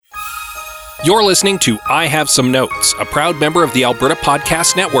You're listening to I Have Some Notes, a proud member of the Alberta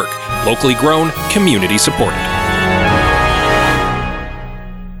Podcast Network, locally grown, community supported.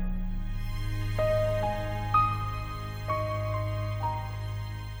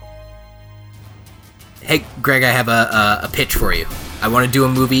 Hey, Greg, I have a pitch for you. I want to do a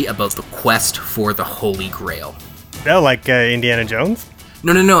movie about the quest for the Holy Grail. Oh, like Indiana Jones?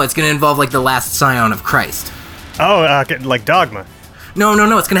 No. It's going to involve, like, the last scion of Christ. Oh, like Dogma. No.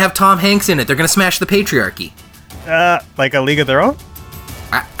 It's going to have Tom Hanks in it. They're going to smash the patriarchy. Like A League of Their Own?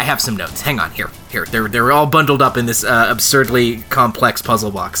 I have some notes. Hang on. Here. They're all bundled up in this absurdly complex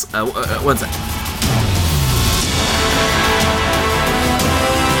puzzle box. One sec.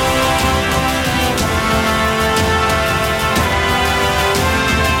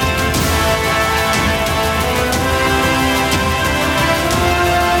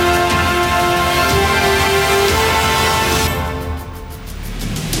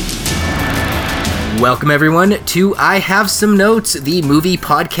 Welcome, everyone, to I Have Some Notes, the movie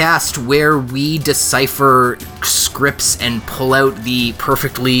podcast where we decipher scripts and pull out the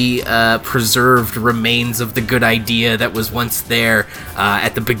perfectly preserved remains of the good idea that was once there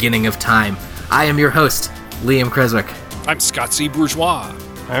at the beginning of time. I am your host, Liam Creswick. I'm Scott C. Bourgeois.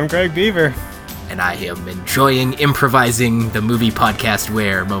 I'm Greg Beaver. And I am enjoying improvising the movie podcast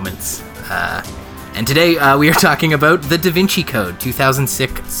where moments. And today we are talking about The Da Vinci Code,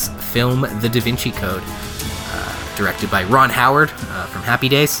 2006 film The Da Vinci Code, directed by Ron Howard from Happy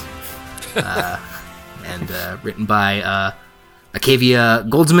Days, and written by Akavia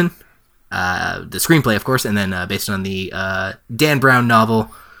Goldsman, the screenplay, of course, and then based on the Dan Brown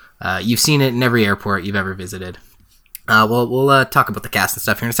novel. You've seen it in every airport you've ever visited. We'll talk about the cast and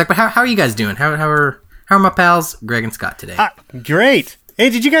stuff here in a sec, but how are you guys doing? How are my pals, Greg and Scott, today? Great. Hey,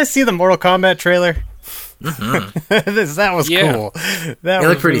 did you guys see the Mortal Kombat trailer? Mm-hmm. That was cool. They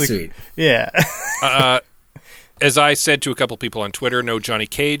look pretty sweet. Yeah. As I said to a couple people on Twitter, no Johnny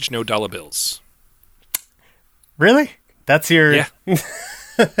Cage, no dollar bills. Really? That's your... Yeah.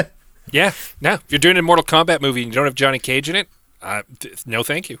 Yeah. No, if you're doing a Mortal Kombat movie and you don't have Johnny Cage in it, no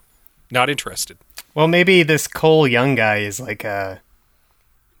thank you. Not interested. Well, maybe this Cole Young guy is like a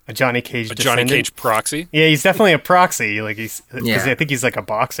Johnny Cage descendant. Johnny Cage proxy? Yeah, he's definitely a proxy. Like because Yeah. I think he's like a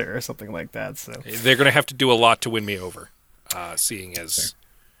boxer or something like that. So They're going to have to do a lot to win me over, seeing as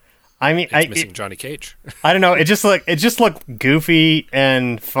I mean, it's missing Johnny Cage. I don't know. It just looked goofy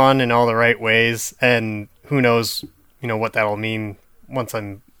and fun in all the right ways, and who knows, what that'll mean once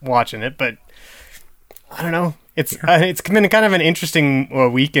I'm watching it. But I don't know. It's been kind of an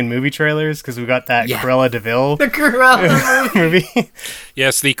interesting week in movie trailers because we got that Cruella de Vil The Cruella movie.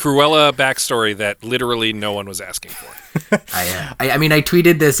 Yes, the Cruella backstory that literally no one was asking for. I mean, I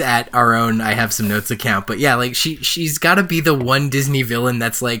tweeted this at our own I Have Some Notes account, but yeah, like she's got to be the one Disney villain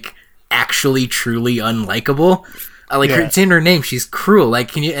that's like actually truly unlikable. It's in her name. She's cruel.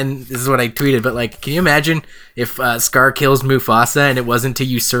 Like, and this is what I tweeted, but like, can you imagine if Scar kills Mufasa and it wasn't to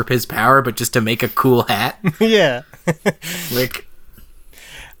usurp his power, but just to make a cool hat? Yeah. Like,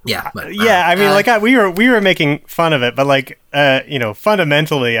 yeah. But, I mean, we were making fun of it, but like,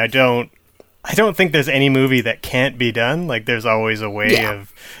 fundamentally, I don't think there's any movie that can't be done. Like, there's always a way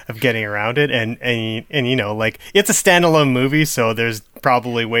of getting around it, and like, it's a standalone movie, so there's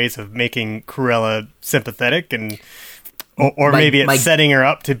probably ways of making Cruella sympathetic, and or maybe it's setting her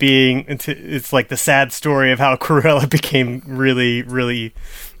up to being. It's like the sad story of how Cruella became really, really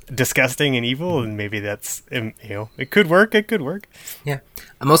disgusting and evil, and maybe that's it could work. It could work. Yeah,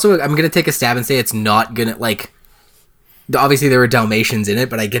 I'm gonna take a stab and say it's not gonna like. Obviously, there were Dalmatians in it,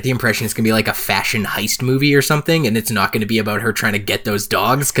 but I get the impression it's going to be like a fashion heist movie or something, and it's not going to be about her trying to get those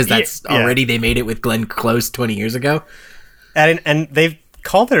dogs, because that's already, they made it with Glenn Close 20 years ago. And they've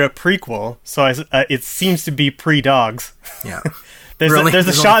called it a prequel, so it seems to be pre-dogs. Yeah. There's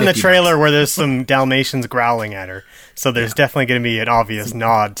a shot in the trailer where there's some Dalmatians growling at her, so there's definitely going to be an obvious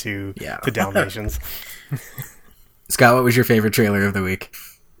nod to Dalmatians. Scott, what was your favorite trailer of the week?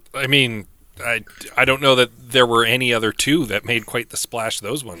 I mean... I don't know that there were any other two that made quite the splash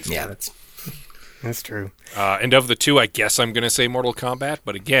those ones did. Yeah, that's true. And of the two, I guess I'm going to say Mortal Kombat,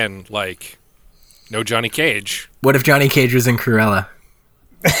 but again, like, no Johnny Cage. What if Johnny Cage was in Cruella?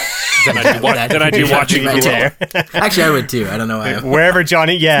 Then I'd be watching Cruella. Actually, I would too. I don't know why. Wherever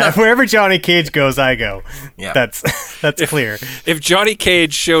Johnny Cage goes, I go. Yeah, that's clear. If Johnny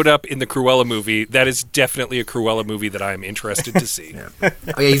Cage showed up in the Cruella movie, that is definitely a Cruella movie that I'm interested to see. Oh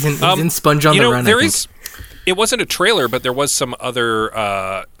yeah, he's in Sponge on the Run. It wasn't a trailer, but there was some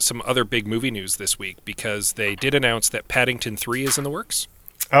other big movie news this week, because they did announce that Paddington 3 is in the works.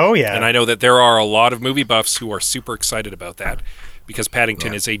 Oh yeah, and I know that there are a lot of movie buffs who are super excited about that. because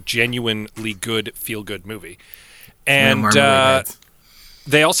Paddington is a genuinely good feel-good movie. Yeah, And Marmalade Heads.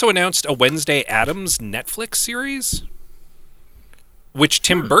 they also announced a Wednesday Addams Netflix series, which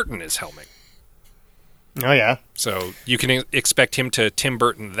Tim Burton is helming. Oh yeah. So you can expect him to Tim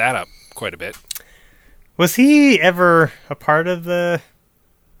Burton that up quite a bit. Was he ever a part of the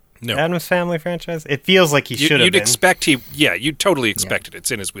No. Addams Family franchise? It feels like he should have You'd been. expect you'd totally expect it.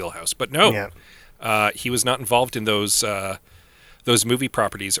 It's in his wheelhouse. But no, Yeah. he was not involved in those movie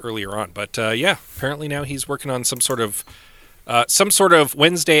properties earlier on. But apparently now he's working on some sort of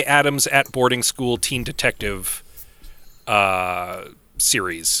Wednesday Addams at boarding school teen detective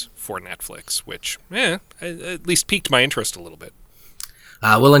series for Netflix, which at least piqued my interest a little bit.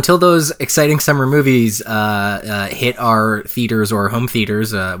 Well, until those exciting summer movies hit our theaters or home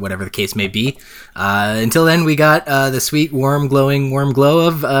theaters, whatever the case may be, until then we got the sweet, warm glow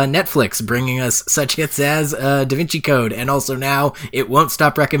of Netflix bringing us such hits as Da Vinci Code, and also now it won't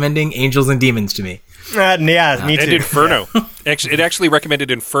stop recommending Angels and Demons to me. Yeah, me too. And Inferno. It actually recommended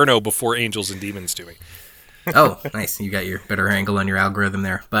Inferno before Angels and Demons to me. Oh, nice. You got your better angle on your algorithm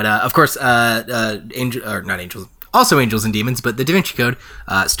there. But, of course, also Angels and Demons, but The Da Vinci Code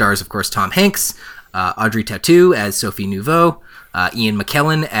stars, of course, Tom Hanks, Audrey Tautou as Sophie Nouveau, Ian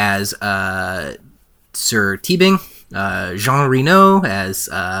McKellen as Sir Teabing, Jean Reno as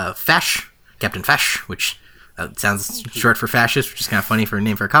Captain Fash, which sounds short for fascist, which is kind of funny for a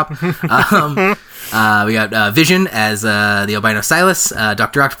name for a cop. We got Vision as the albino Silas,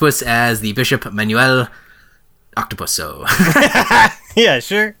 Dr. Octopus as the Bishop Manuel Octopuso. Yeah,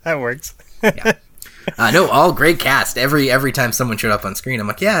 sure, that works. Yeah. No, all great cast. Every time someone showed up on screen, I'm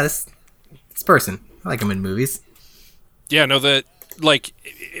like, yeah, this person. I like him in movies. Yeah, no,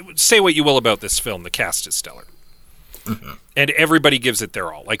 say what you will about this film, the cast is stellar. Mm-hmm. And everybody gives it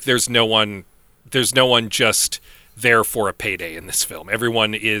their all. Like, there's no one just there for a payday in this film.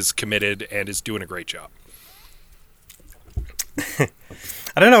 Everyone is committed and is doing a great job.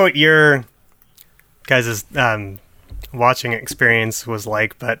 I don't know what your guys' watching experience was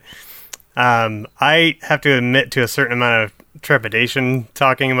like, but I have to admit to a certain amount of trepidation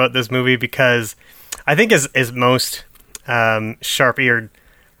talking about this movie, because I think as most sharp-eared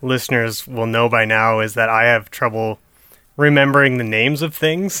listeners will know by now, is that I have trouble remembering the names of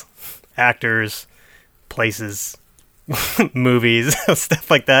things, actors, places, movies, stuff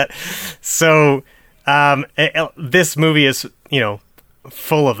like that. So this movie is,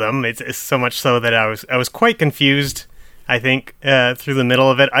 full of them. It's so much so that I was quite confused, I think, through the middle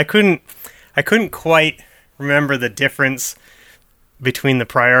of it. I couldn't quite remember the difference between the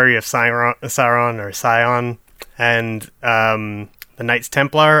Priory of Sion and the Knights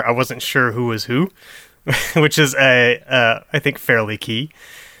Templar. I wasn't sure who was who, which is I think fairly key.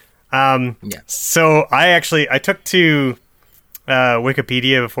 So I took to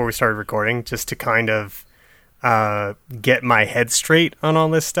Wikipedia before we started recording, just to kind of get my head straight on all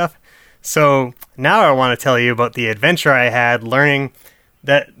this stuff. So now I want to tell you about the adventure I had learning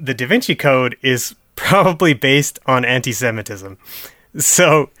that the Da Vinci Code is probably based on anti-Semitism.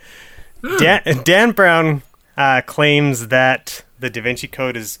 So Dan Brown claims that the Da Vinci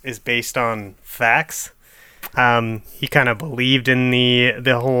Code is based on facts. He kind of believed in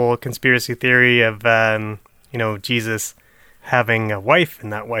the whole conspiracy theory of Jesus having a wife,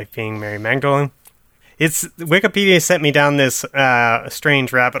 and that wife being Mary Magdalene. Wikipedia sent me down this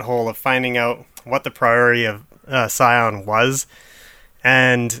strange rabbit hole of finding out what the Priory of Sion was,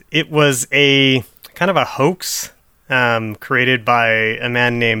 and it was a kind of a hoax created by a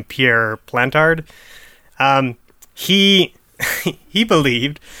man named Pierre Plantard. He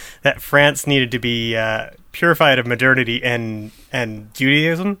believed that France needed to be purified of modernity and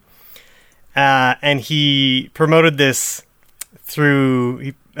Judaism, and he promoted this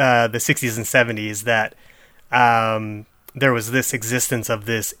through the 60s and 70s, that there was this existence of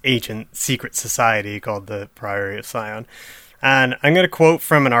this ancient secret society called the Priory of Sion. And I'm going to quote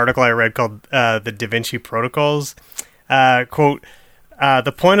from an article I read called The Da Vinci Protocols. Quote,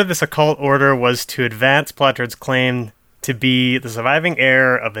 the point of this occult order was to advance Plantard's claim to be the surviving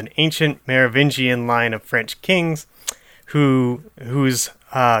heir of an ancient Merovingian line of French kings whose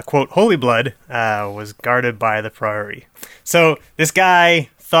quote, holy blood was guarded by the Priory. So this guy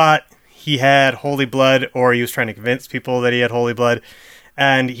thought he had holy blood, or he was trying to convince people that he had holy blood,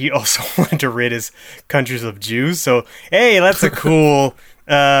 and he also wanted to rid his countries of Jews. So, hey, that's a cool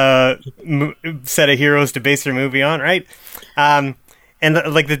set of heroes to base your movie on, right? And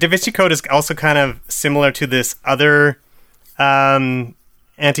the Da Vinci Code is also kind of similar to this other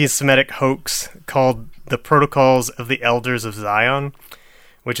anti-Semitic hoax called the Protocols of the Elders of Zion,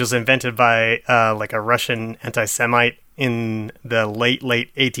 which was invented by a Russian anti-Semite in the late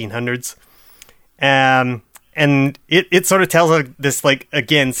 1800s. And it sort of tells this, like,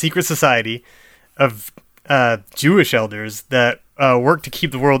 again, secret society of Jewish elders that work to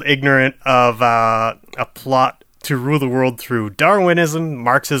keep the world ignorant of a plot to rule the world through Darwinism,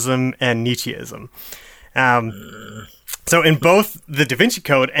 Marxism, and Nietzscheism. So in both the Da Vinci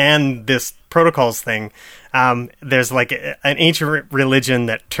Code and this protocols thing, there's like an ancient religion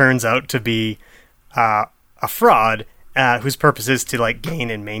that turns out to be a fraud, whose purpose is to like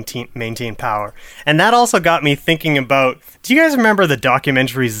gain and maintain power. And that also got me thinking about, do you guys remember the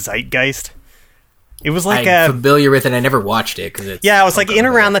documentary Zeitgeist? It was like I'm familiar with it. I never watched it because it's... Yeah, it was like in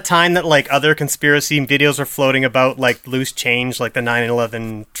around the time that like other conspiracy videos were floating about, like loose change, like the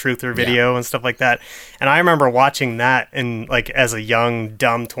 9/11 truther video and stuff like that. And I remember watching that and like as a young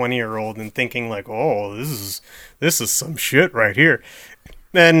dumb 20-year-old and thinking like, oh, this is some shit right here.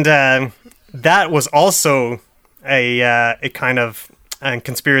 And that was also a kind of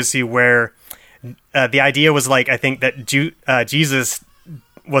conspiracy where the idea was like, I think that Jesus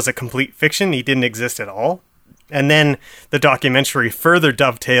was a complete fiction. He didn't exist at all. And then the documentary further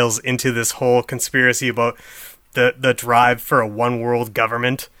dovetails into this whole conspiracy about the drive for a one world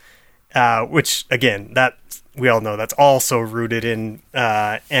government, which again, that we all know that's also rooted in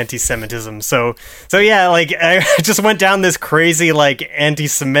anti-Semitism. So yeah, like I just went down this crazy like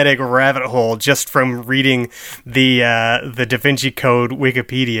anti-Semitic rabbit hole just from reading the Da Vinci Code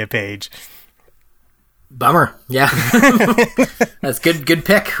Wikipedia page. Bummer. Yeah. That's good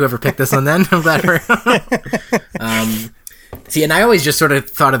pick. Whoever picked this one then. I'm glad we're... see, and I always just sort of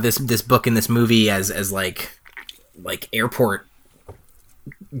thought of this book and this movie as like airport,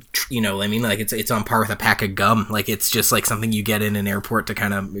 you know, I mean, like it's on par with a pack of gum. Like it's just like something you get in an airport to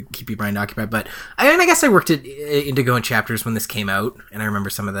kind of keep your mind occupied. But I guess I worked it Indigo in chapters when this came out, and I remember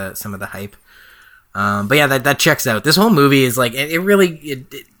some of the hype. But yeah, that checks out. This whole movie is like, it really...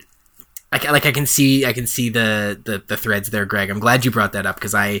 I can see the threads there, Greg. I'm glad you brought that up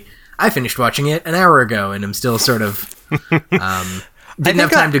because I finished watching it an hour ago and I'm still sort of didn't have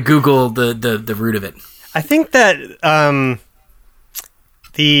time to Google the root of it. I think that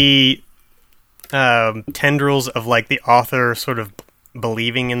the tendrils of like the author sort of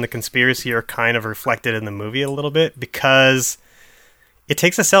believing in the conspiracy are kind of reflected in the movie a little bit because it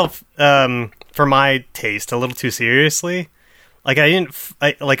takes itself, for my taste, a little too seriously. Like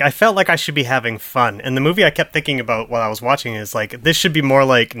I felt like I should be having fun, and the movie I kept thinking about while I was watching is like, this should be more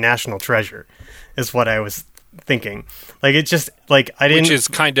like National Treasure, is what I was thinking. Like it just like I didn't, which is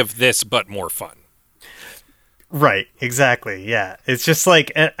kind of this but more fun. Right, exactly. Yeah, it's just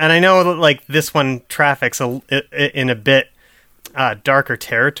like, and I know that like this one traffics in a bit darker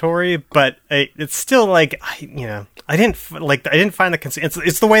territory, but it's still like I didn't find the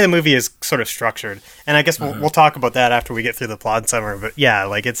it's the way the movie is sort of structured, and I guess we'll talk about that after we get through the plot summary. But yeah,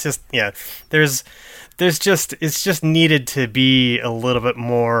 like it's just it's just needed to be a little bit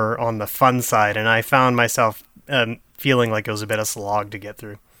more on the fun side, and I found myself feeling like it was a bit of a slog to get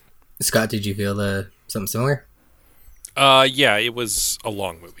through. Scott, did you feel something similar? Yeah, it was a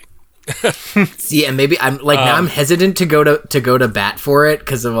long movie. See, and maybe I'm like now I'm hesitant to go to bat for it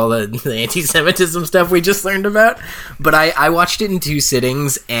because of all the anti-Semitism stuff we just learned about. But I watched it in 2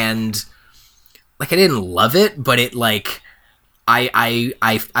 sittings, and like I didn't love it, but it like I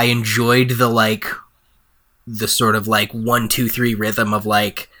enjoyed the sort of like 1, 2, 3 rhythm of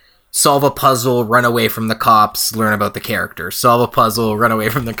like solve a puzzle, run away from the cops, learn about the character. Solve a puzzle, run away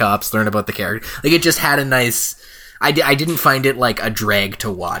from the cops, learn about the character. Like it just had a nice. I didn't find it like a drag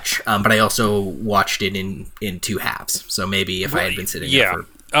to watch, but I also watched it in 2 halves. So maybe if I had been sitting there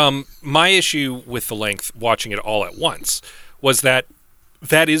for... my issue with the length, watching it all at once, was that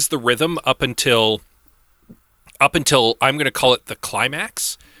is the rhythm up until I'm going to call it the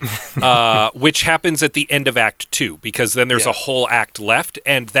climax, which happens at the end of Act 2, because then there's a whole act left,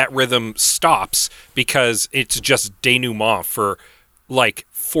 and that rhythm stops because it's just denouement for like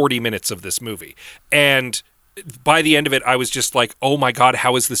 40 minutes of this movie. And by the end of it, I was just like, oh my God,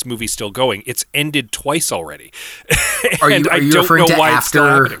 how is this movie still going? It's ended twice already. Are you referring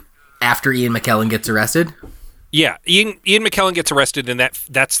to after Ian McKellen gets arrested? Yeah, Ian McKellen gets arrested, and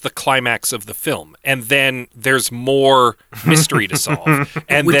that's the climax of the film. And then there's more mystery to solve.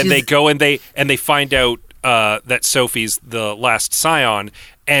 And then they go and they find out that Sophie's the last scion,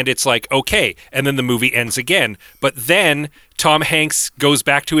 and it's like, okay. And then the movie ends again. But then Tom Hanks goes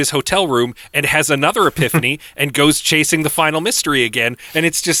back to his hotel room and has another epiphany and goes chasing the final mystery again. And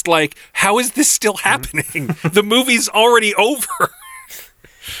it's just like, how is this still happening? The movie's already over.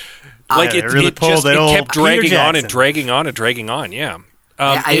 Like it kept dragging on and dragging on and dragging on. Yeah.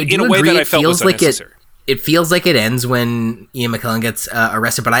 In a way that I felt was unnecessary. it feels like it ends when Ian McKellen gets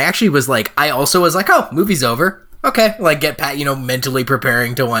arrested, but I actually was like, oh, movie's over. Okay, like get Pat, mentally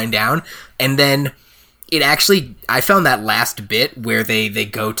preparing to wind down. And then it actually, I found that last bit where they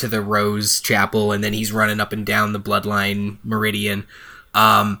go to the Rose Chapel and then he's running up and down the Bloodline Meridian.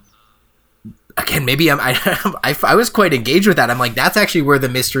 Again, maybe I was quite engaged with that. I'm like, that's actually where the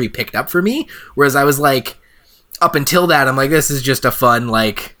mystery picked up for me. Whereas I was like, up until that, I'm like, this is just a fun,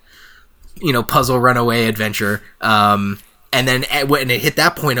 like, puzzle runaway adventure. And then when it hit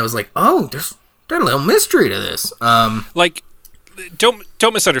that point, I was like, oh, there's a little mystery to this. Like, don't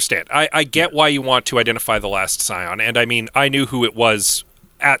misunderstand. I get why you want to identify the last Scion, and I mean, I knew who it was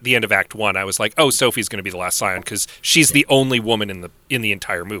at the end of Act 1. I was like, oh, Sophie's going to be the last Scion because she's the only woman in the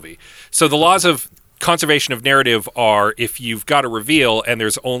entire movie. So the laws of conservation of narrative are, if you've got a reveal and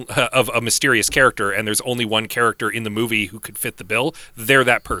there's of a mysterious character and there's only one character in the movie who could fit the bill, they're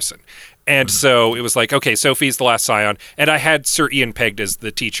that person. And so it was like, okay, Sophie's the last Scion, and I had Sir Ian pegged as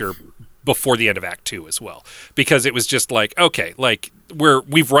the teacher before the end of Act 2 as well, because it was just like, okay, like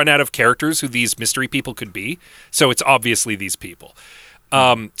we've run out of characters who these mystery people could be, so it's obviously these people.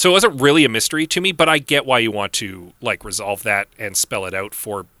 So it wasn't really a mystery to me, but I get why you want to like resolve that and spell it out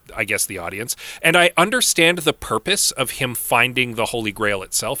for, I guess, the audience. And I understand the purpose of him finding the Holy Grail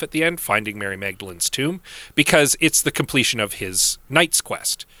itself at the end, finding Mary Magdalene's tomb, because it's the completion of his knight's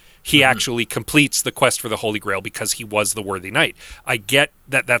quest. He actually completes the quest for the Holy Grail because he was the worthy knight. I get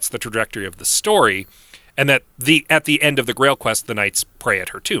that that's the trajectory of the story, and that at the end of the Grail quest, the knights pray at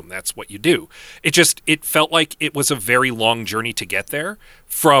her tomb. That's what you do. It felt like it was a very long journey to get there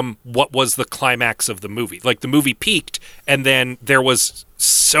from what was the climax of the movie. Like, the movie peaked, and then there was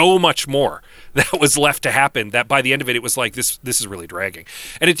so much more that was left to happen that by the end of it, it was like, this is really dragging.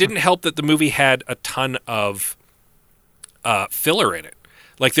 And it didn't help that the movie had a ton of filler in it.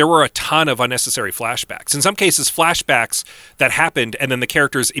 Like, there were a ton of unnecessary flashbacks. In some cases, flashbacks that happened, and then the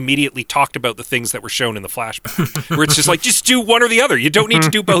characters immediately talked about the things that were shown in the flashback. Where it's just like, just do one or the other. You don't need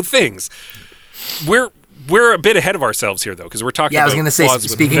to do both things. We're a bit ahead of ourselves here, though, because we're talking about. Yeah, I was going to say,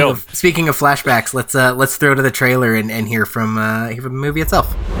 speaking of flashbacks, let's throw to the trailer and hear from the movie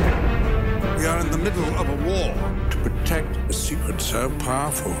itself. We are in the middle of a war to protect a secret so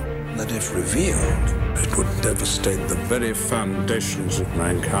powerful that if revealed, it would devastate the very foundations of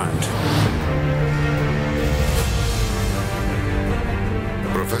mankind.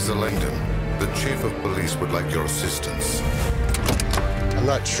 Professor Langdon, the chief of police would like your assistance. I'm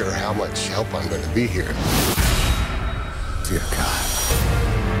not sure how much help I'm going to be here. Dear God.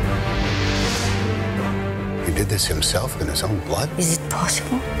 He did this himself in his own blood? Is it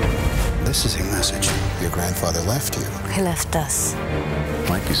possible? This is a message your grandfather left you. He left us.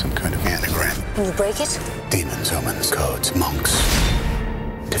 Might be some kind of anagram. Can you break it? Demons, omens, codes, monks.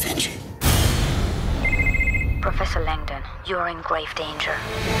 Da Vinci. Professor Langdon, you're in grave danger.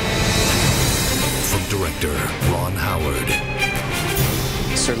 From director Ron Howard.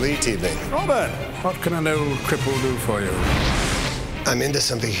 Sir Lee Teabing. Robert, what can an old cripple do for you? I'm into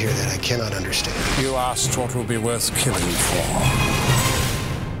something here that I cannot understand. You asked what will be worth killing for.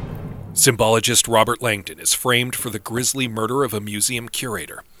 Symbologist Robert Langdon is framed for the grisly murder of a museum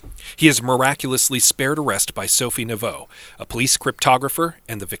curator. He is miraculously spared arrest by Sophie Neveu, a police cryptographer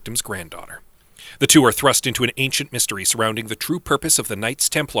and the victim's granddaughter. The two are thrust into an ancient mystery surrounding the true purpose of the Knights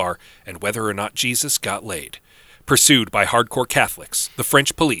Templar and whether or not Jesus got laid. Pursued by hardcore Catholics, the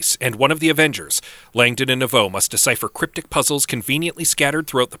French police, and one of the Avengers, Langdon and Neveu must decipher cryptic puzzles conveniently scattered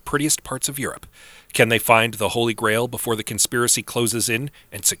throughout the prettiest parts of Europe. Can they find the Holy Grail before the conspiracy closes in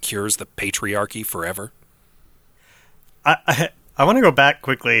and secures the patriarchy forever? I want to go back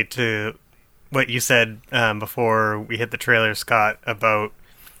quickly to what you said before we hit the trailer, Scott, about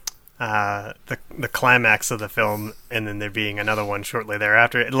the climax of the film and then there being another one shortly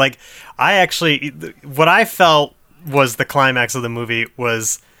thereafter. Like, what I felt was the climax of the movie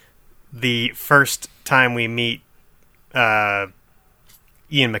was the first time we meet Ian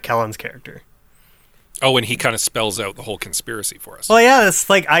McKellen's character. Oh, and he kind of spells out the whole conspiracy for us. Well, yeah, it's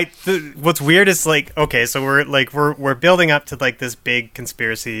like what's weird is like, okay, so we're building up to like this big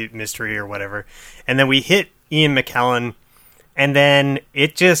conspiracy mystery or whatever, and then we hit Ian McKellen, and then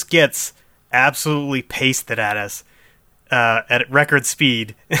it just gets absolutely pasted at us at record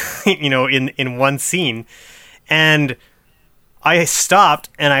speed, in one scene, and I stopped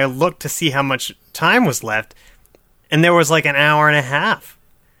and I looked to see how much time was left, and there was like an hour and a half.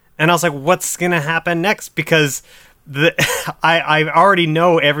 And I was like, what's going to happen next? Because I already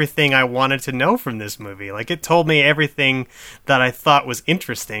know everything I wanted to know from this movie. Like, it told me everything that I thought was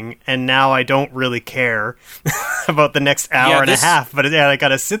interesting, and now I don't really care about the next hour and a half, but I got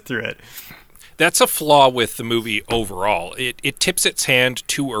to sit through it. That's a flaw with the movie overall. It tips its hand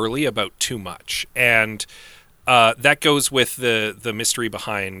too early about too much, and that goes with the mystery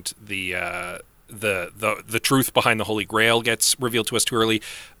behind the truth behind the Holy Grail gets revealed to us too early.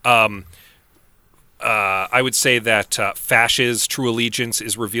 I would say that Fash's true allegiance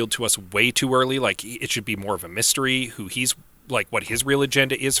is revealed to us way too early. Like, it should be more of a mystery who he's like, what his real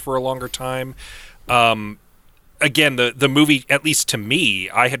agenda is for a longer time. Again, the movie, at least to me,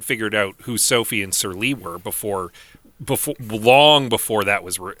 I had figured out who Sophie and Sir Lee were long before that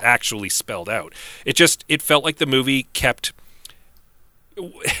was actually spelled out. It felt like the movie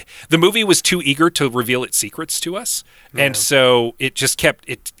was too eager to reveal its secrets to us, and so it just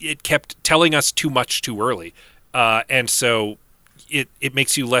kept telling us too much too early, and so it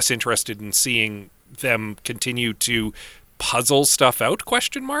makes you less interested in seeing them continue to puzzle stuff out? ?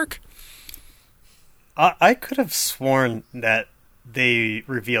 I could have sworn that they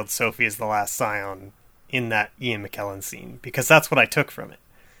revealed Sophie as the last Scion in that Ian McKellen scene, because that's what I took from it.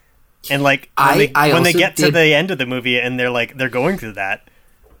 And like when they get to the end of the movie and they're going through that,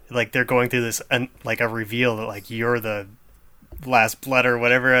 like they're going through this like a reveal that like you're the last blood or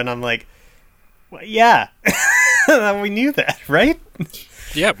whatever, and I'm like, well, yeah, we knew that, right?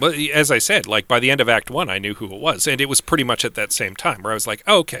 Yeah, but as I said, like by the end of Act 1, I knew who it was, and it was pretty much at that same time where I was like,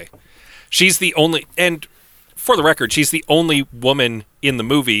 oh, okay, she's the only, and for the record, she's the only woman in the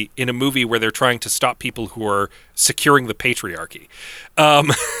movie, in a movie where they're trying to stop people who are securing the patriarchy,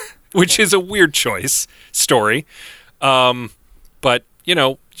 which is a weird story. But, you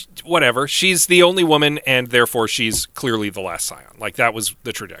know, whatever. She's the only woman, and therefore she's clearly the last Scion. Like, that was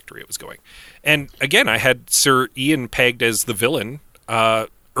the trajectory it was going. And again, I had Sir Ian pegged as the villain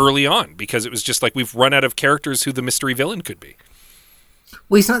early on, because it was just like, we've run out of characters who the mystery villain could be.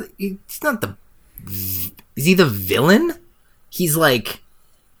 Well, he's not the... Is he the villain? He's like...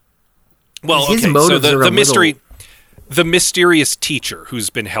 Well, his okay, motives so are the mysterious teacher who's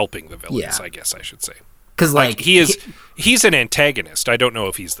been helping the villains, I guess I should say. Because like he's an antagonist. I don't know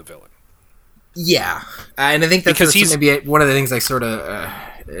if he's the villain. Yeah, and I think that's because he's maybe one of the things I sort of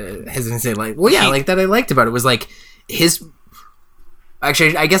hesitant to say. Like, well, yeah, like that I liked about it was like his.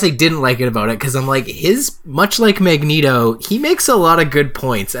 Actually, I guess I didn't like it about it because I'm like, much like Magneto, he makes a lot of good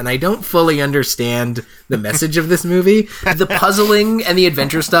points, and I don't fully understand the message of this movie. The puzzling and the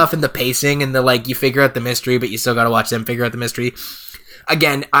adventure stuff and the pacing and the, like, you figure out the mystery, but you still gotta watch them figure out the mystery.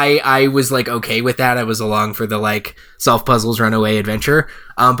 Again, I was, like, okay with that. I was along for the, like, solve puzzles, run away adventure.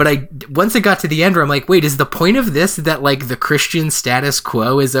 But once it got to the end where I'm like, wait, is the point of this that, like, the Christian status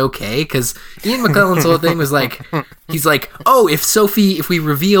quo is okay? Because Ian McKellen's whole thing was like, he's like, oh, if we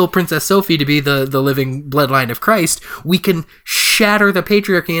reveal Princess Sophie to be the living bloodline of Christ, we can shatter the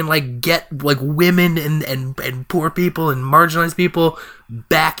patriarchy and, like, get, like, women and poor people and marginalized people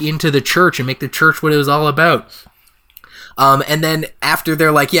back into the church and make the church what it was all about. And then after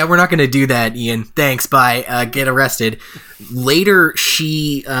they're like, yeah, we're not going to do that, Ian. Thanks. Bye. Get arrested. Later,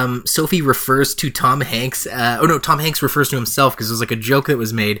 Sophie refers to Tom Hanks. Tom Hanks refers to himself because it was like a joke that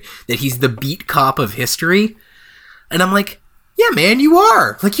was made that he's the beat cop of history. And I'm like, yeah, man, you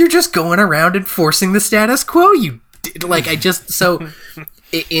are. Like, you're just going around enforcing the status quo.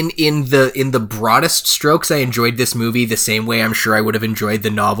 In the broadest strokes, I enjoyed this movie the same way I'm sure I would have enjoyed the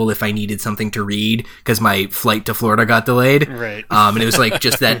novel if I needed something to read because my flight to Florida got delayed. Right. And it was like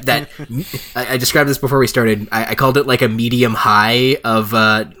just that I described this before we started. I called it like a medium high of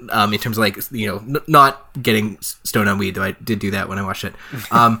in terms of, like, you know, not getting stoned on weed, though I did do that when I watched it.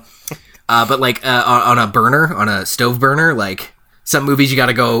 But like on a stove burner, like. Some movies you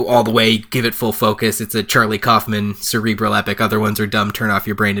gotta go all the way, give it full focus. It's a Charlie Kaufman cerebral epic. Other ones are dumb, turn off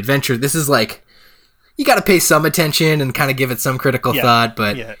your brain adventure. This is like, you gotta pay some attention and kind of give it some critical thought,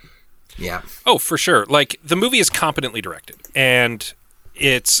 but yeah. Oh, for sure. Like, the movie is competently directed, and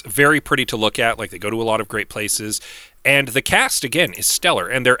it's very pretty to look at. Like, they go to a lot of great places, and the cast, again, is stellar,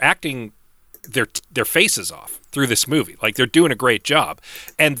 and they're acting their faces off through this movie. Like, they're doing a great job,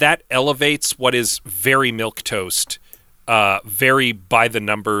 and that elevates what is very milquetoast, very by the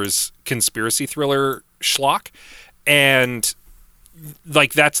numbers conspiracy thriller schlock, and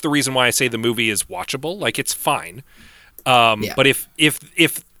like that's the reason why I say the movie is watchable. Like, it's fine, but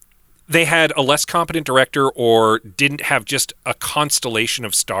if they had a less competent director or didn't have just a constellation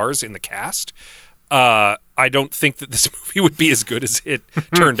of stars in the cast, I don't think that this movie would be as good as it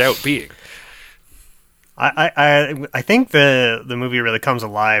turned out being. I think the movie really comes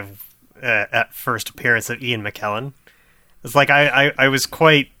alive at first appearance of Ian McKellen. It's like I was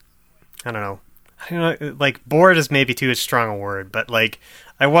quite, I don't know, like bored is maybe too strong a word, but like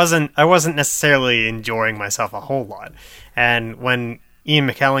I wasn't necessarily enjoying myself a whole lot. And when Ian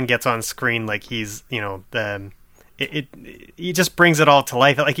McKellen gets on screen, like he's, you know, he just brings it all to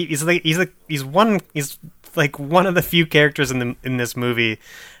life. Like he's one of the few characters in this movie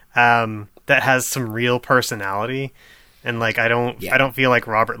that has some real personality. And like I don't feel like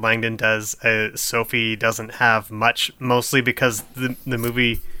Robert Langdon does. Sophie doesn't have much, mostly because the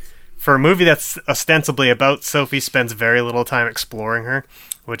movie, for a movie that's ostensibly about Sophie, spends very little time exploring her,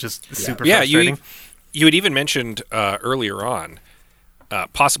 which is super frustrating. You had even mentioned earlier on,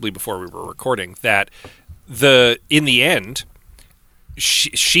 possibly before we were recording, that in the end,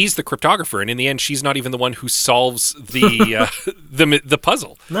 she's the cryptographer, and in the end, she's not even the one who solves the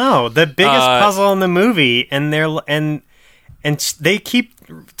puzzle. No, the biggest puzzle in the movie, and they keep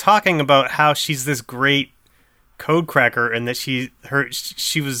talking about how she's this great code cracker, and that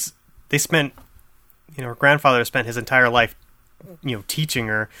her grandfather spent his entire life, you know, teaching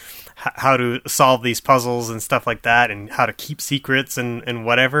her how to solve these puzzles and stuff like that, and how to keep secrets and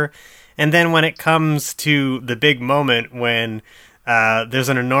whatever. And then when it comes to the big moment when there's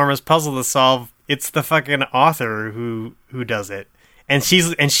an enormous puzzle to solve, it's the fucking author who does it, and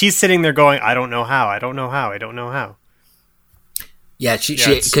she's sitting there going, I don't know how. Yeah,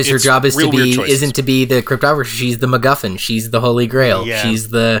 because her job isn't to be the cryptographer. She's the MacGuffin. She's the Holy Grail. Yeah. She's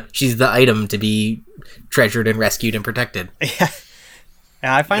the item to be treasured and rescued and protected. Yeah,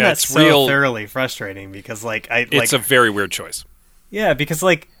 I find that so thoroughly frustrating because it's a very weird choice. Yeah, because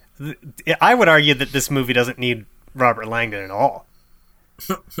I would argue that this movie doesn't need Robert Langdon at all.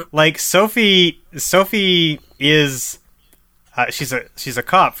 Like Sophie is she's a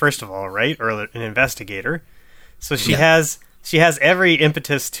cop, first of all, right, or an investigator. So she has every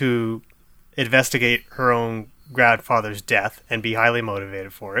impetus to investigate her own grandfather's death and be highly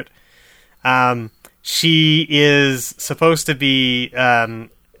motivated for it. She is supposed to be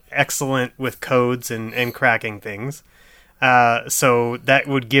excellent with codes and cracking things. So that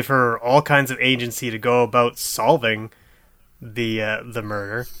would give her all kinds of agency to go about solving the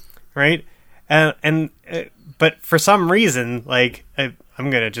murder, right? But for some reason, I'm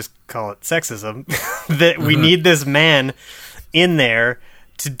gonna just call it sexism, that we need this man in there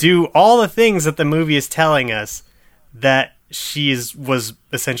to do all the things that the movie is telling us that she was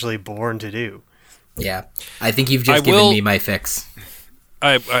essentially born to do. Yeah, I think you've just given me my fix.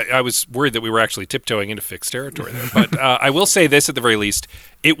 I was worried that we were actually tiptoeing into fixed territory there, but I will say this at the very least: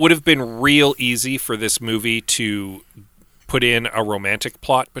 it would have been real easy for this movie to put in a romantic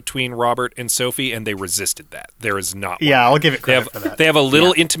plot between Robert and Sophie, and they resisted that. There is not one. Yeah, I'll give it credit for that. They have a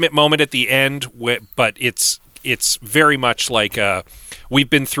little intimate moment at the end, but it's very much like we've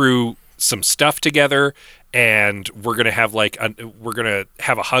been through some stuff together, and we're gonna have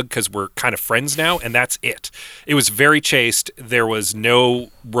a hug because we're kind of friends now, and that's it. It was very chaste. There was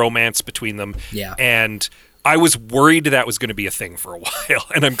no romance between them. Yeah, and I was worried that was going to be a thing for a while,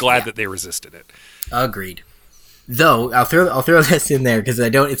 and I'm glad that they resisted it. Agreed. Though I'll throw this in there because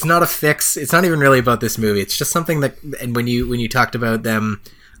it's not a fix. It's not even really about this movie. It's just something that, and when you talked about them,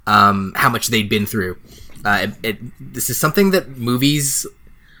 how much they'd been through, this is something that movies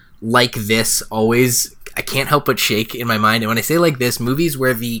like this always, I can't help but shake in my mind. And when I say like this, movies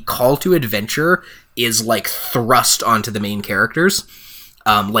where the call to adventure is like thrust onto the main characters,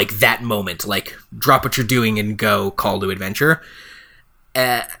 like that moment, like drop what you're doing and go, call to adventure.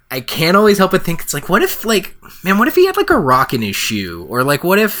 I can't always help but think it's like, what if he had like a rock in his shoe, or like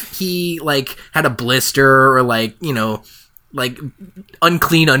what if he like had a blister, or like, you know, like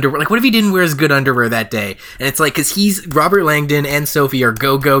unclean underwear. Like what if he didn't wear his good underwear that day? And it's like, because Robert Langdon and Sophie are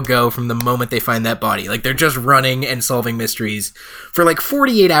go from the moment they find that body. Like they're just running and solving mysteries for like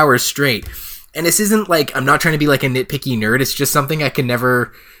 48 hours straight. And this isn't like, I'm not trying to be like a nitpicky nerd. It's just something I can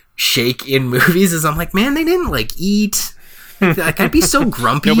never shake in movies, is I'm like, man, they didn't like eat. Like, I'd be so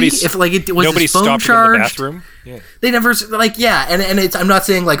grumpy if like it was his phone charged. In the bathroom. Yeah. They never and it's, I'm not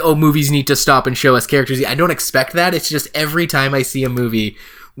saying like, oh, movies need to stop and show us characters. I don't expect that. It's just every time I see a movie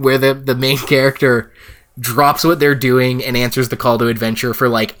where the main character drops what they're doing and answers the call to adventure for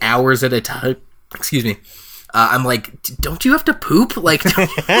like hours at a time. Excuse me. I'm like, don't you have to poop? Like,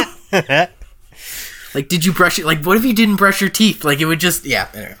 like, did you brush it? Like, what if you didn't brush your teeth? Like, it would just,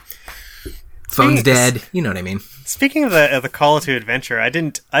 anyway. Phone's dead. You know what I mean. Speaking of the call to adventure, I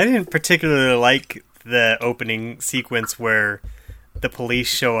didn't particularly like the opening sequence where the police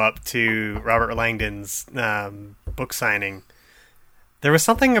show up to Robert Langdon's book signing. There was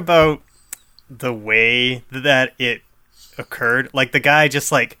something about the way that it occurred. Like the guy just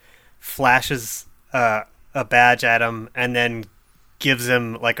like flashes a badge at him and then gives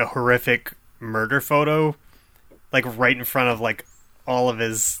him like a horrific murder photo, like right in front of like all of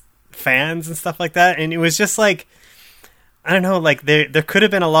his fans and stuff like that. And it was just like, I don't know, like there could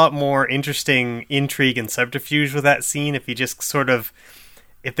have been a lot more interesting intrigue and subterfuge with that scene if he just sort of,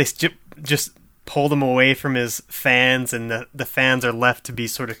 if they just pulled him away from his fans, and the fans are left to be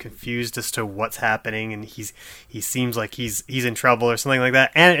sort of confused as to what's happening, and he seems like he's in trouble or something like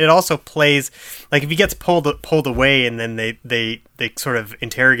that. And it also plays like if he gets pulled away and then they sort of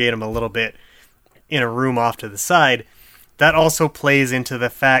interrogate him a little bit in a room off to the side, that also plays into the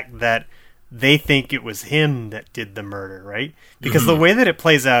fact that they think it was him that did the murder, right? Because the way that it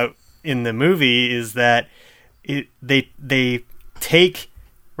plays out in the movie is that they take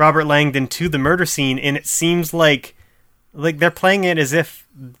Robert Langdon to the murder scene, and it seems like they're playing it as if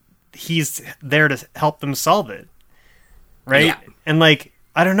he's there to help them solve it, right? Yeah. And like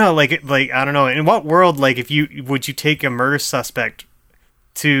I don't know, like I don't know, in what world, like would you take a murder suspect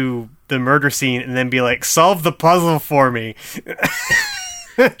to the murder scene and then be like, solve the puzzle for me?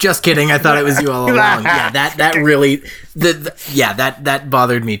 Just kidding. I thought it was you all along. Yeah, that really, that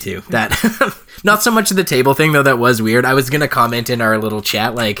bothered me too. That not so much the table thing though. That was weird. I was gonna comment in our little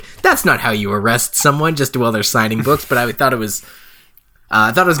chat like, that's not how you arrest someone just while they're signing books. But I thought it was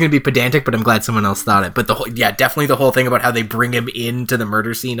gonna be pedantic. But I'm glad someone else thought it. But definitely the whole thing about how they bring him into the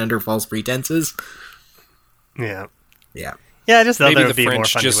murder scene under false pretenses. Yeah. Yeah. Yeah. I just thought maybe there the would be a more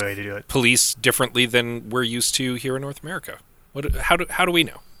French fun just way to do it. police differently than we're used to here in North America. How do we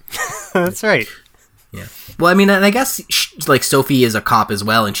know? That's right. Yeah. Well, I mean, and I guess like Sophie is a cop as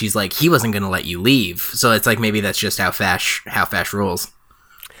well, and she's like, he wasn't going to let you leave. So it's like maybe that's just how Fash rolls.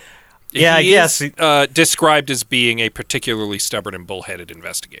 Yeah, I guess is, described as being a particularly stubborn and bullheaded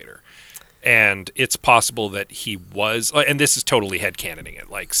investigator, and it's possible that he was. And this is totally headcanoning it.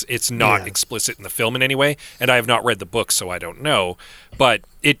 Like it's not explicit in the film in any way, and I have not read the book, so I don't know. But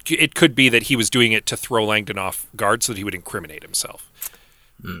it could be that he was doing it to throw Langdon off guard so that he would incriminate himself.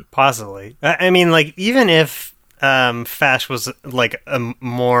 Possibly. I mean, like, even if Fash was like a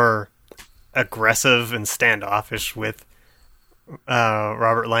more aggressive and standoffish with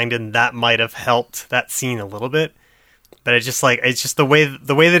Robert Langdon, that might have helped that scene a little bit. But it's just the way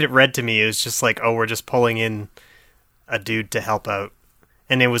that it read to me is just like, oh, we're just pulling in a dude to help out,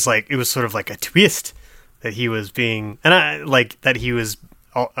 and it was sort of like a twist that he was being, and I like that he was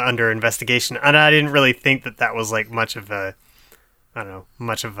under investigation, and I didn't really think that was like much of a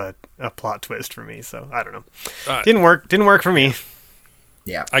plot twist for me. So I don't know. Didn't work for me.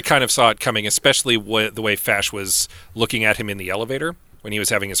 Yeah. I kind of saw it coming, especially the way Fash was looking at him in the elevator when he was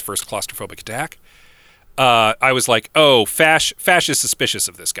having his first claustrophobic attack. I was like, oh, Fash is suspicious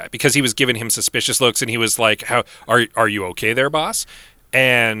of this guy because he was giving him suspicious looks, and he was like, "How are you okay there, boss?"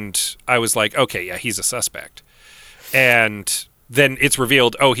 And I was like, okay, yeah, he's a suspect. And then it's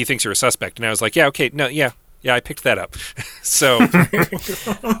revealed, oh, he thinks you're a suspect, and I was like, yeah, okay, no, yeah, I picked that up. So,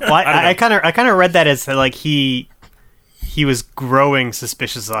 well, I kind of read that as like he was growing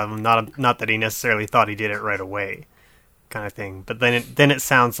suspicious of him, not that he necessarily thought he did it right away, kind of thing. But then it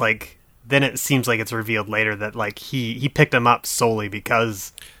seems like it's revealed later that like he picked him up solely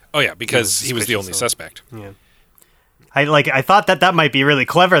because because he was the only suspect. Yeah. I thought that might be really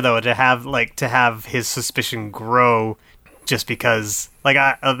clever though, to have his suspicion grow just because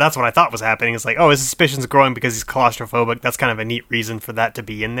that's what I thought was happening. It's like, oh, his suspicion's growing because he's claustrophobic. That's kind of a neat reason for that to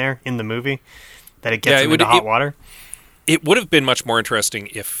be in there in the movie, that it gets him into hot water. It would have been much more interesting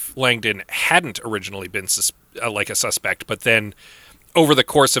if Langdon hadn't originally been like a suspect, but then over the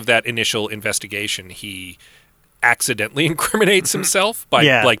course of that initial investigation, he accidentally incriminates himself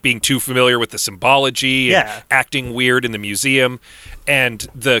by like being too familiar with the symbology and acting weird in the museum, and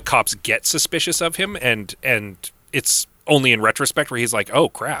the cops get suspicious of him, and it's only in retrospect where he's like, oh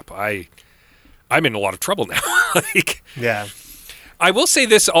crap, I'm in a lot of trouble now. I will say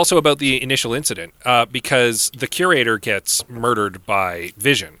this also about the initial incident, because the curator gets murdered by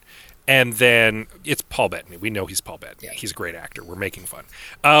Vision. And then it's Paul Bettany. We know he's Paul Bettany. Yeah. He's a great actor. We're making fun.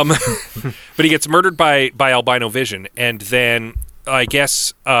 But he gets murdered by Albino Vision, and then I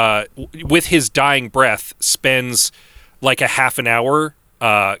guess with his dying breath spends like a half an hour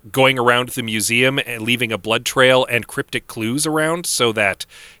going around the museum and leaving a blood trail and cryptic clues around so that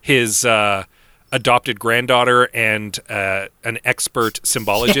his adopted granddaughter and an expert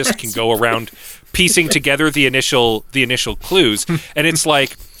symbologist can go around piecing together the initial clues. And it's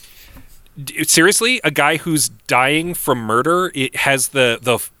like, seriously, a guy who's dying from murder, it has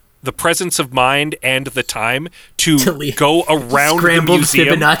the the presence of mind and the time to go around scrambled the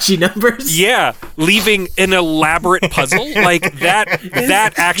museum. Fibonacci numbers. Yeah, leaving an elaborate puzzle like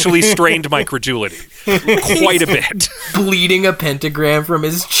that actually strained my credulity quite a bit. Bleeding a pentagram from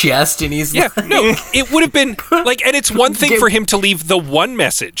his chest, and he's no, it would have been like, and it's one thing for him to leave the one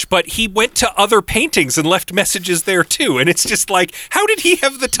message, but he went to other paintings and left messages there too, and it's just like, how did he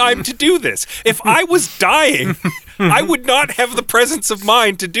have the time to do this? If I was dying, I would not have the presence of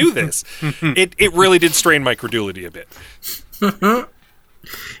mind to do this. It really did strain my credulity a bit.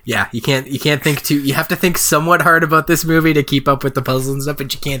 Yeah, you can't think too. You have to think somewhat hard about this movie to keep up with the puzzles and stuff,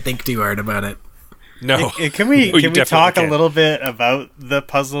 but you can't think too hard about it. No. Can we talk a little bit about the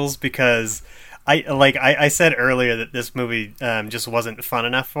puzzles, because I said earlier that this movie just wasn't fun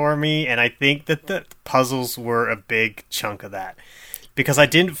enough for me, and I think that the puzzles were a big chunk of that, because I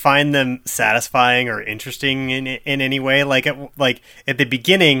didn't find them satisfying or interesting in any way. Like at the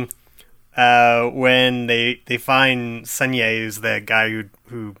beginning, when they find Sunye, who's the guy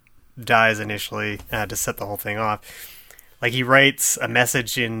who dies initially to set the whole thing off, like he writes a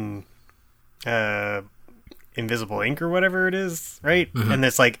message in invisible ink or whatever it is, right? Mm-hmm. And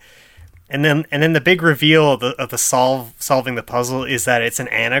it's like, and then the big reveal of the solving the puzzle is that it's an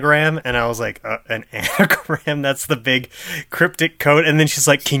anagram, and I was like, an anagram? That's the big cryptic code. And then she's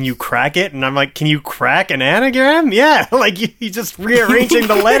like, can you crack it? And I'm like, can you crack an anagram? Yeah, like you just rearranging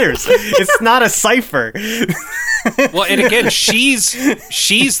the letters. It's not a cipher. Well, and again, she's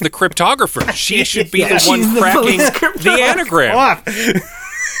the cryptographer. She should be the one cracking the anagram.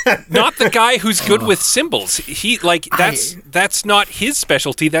 Not the guy who's good with symbols. That's not his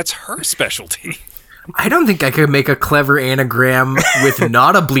specialty. That's her specialty. I don't think I could make a clever anagram with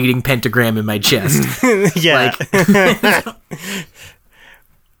not a bleeding pentagram in my chest. Yeah.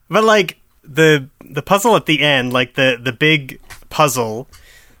 But like the puzzle at the end, like the big puzzle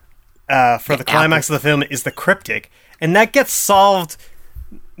for the climax of the film is the cryptic, and that gets solved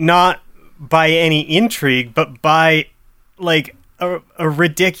not by any intrigue, but by like a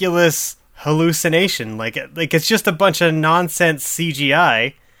ridiculous hallucination. Like it's just a bunch of nonsense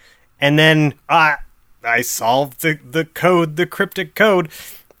CGI, and then I solved the code, the cryptic code.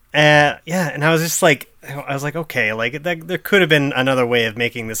 And I was just like, okay, like there could have been another way of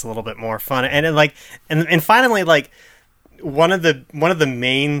making this a little bit more fun. And finally, like one of the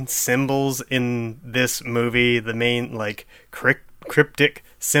main symbols in this movie, the main like cryptic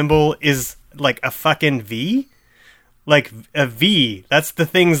symbol is like a fucking V. Like a V, that's the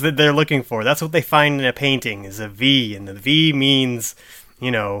things that they're looking for. That's what they find in a painting, is a V, and the V means,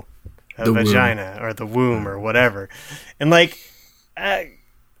 a the vagina womb. Or the womb or whatever. And like,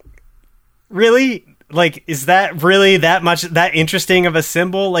 really, like, is that really that interesting of a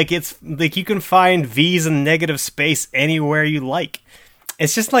symbol? Like, it's like you can find V's in negative space anywhere you like.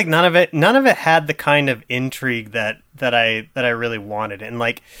 It's just like none of it had the kind of intrigue that I really wanted. And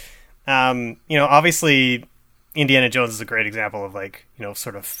like, obviously Indiana Jones is a great example of like,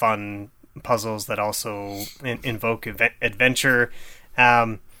 sort of fun puzzles that also invoke adventure.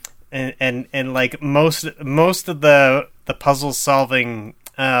 And like most of the puzzle solving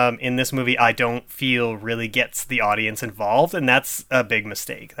in this movie, I don't feel really gets the audience involved, and that's a big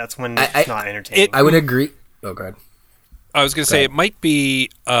mistake. That's when it's not entertaining. I would agree. Oh, God. I was going to say it might be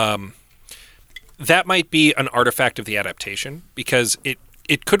that might be an artifact of the adaptation, because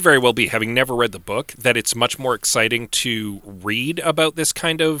it could very well be, having never read the book, that it's much more exciting to read about this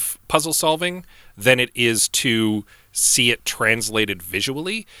kind of puzzle solving than it is to see it translated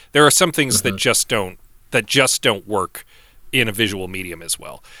visually. There are some things that just don't work in a visual medium as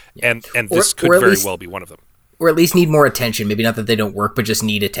well. And this could very well be one of them. Or at least need more attention. Maybe not that they don't work, but just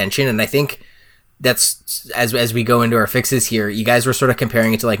need attention. And I think that's, as we go into our fixes here, you guys were sort of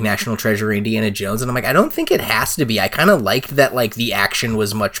comparing it to like National Treasure, Indiana Jones, and I'm like, I don't think it has to be. I kind of liked that like the action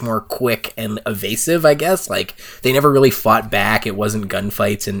was much more quick and evasive, I guess. Like they never really fought back. It wasn't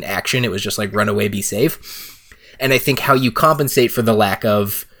gunfights and action. It was just like run away, be safe. And I think how you compensate for the lack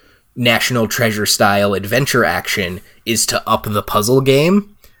of National Treasure style adventure action is to up the puzzle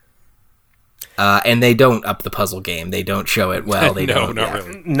game. And they don't up the puzzle game. They don't show it well. They don't. Not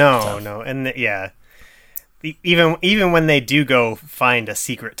really. No. And even when they do go find a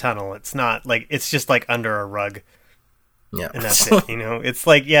secret tunnel, it's not like, it's just like under a rug. Yeah. And that's it. It's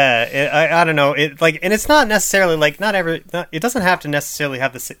like, I don't know. It like, and it's not necessarily like it doesn't have to necessarily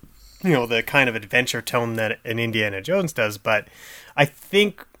have the the kind of adventure tone that an Indiana Jones does, but I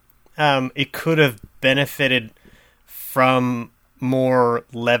think it could have benefited from more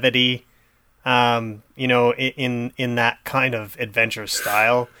levity. In that kind of adventure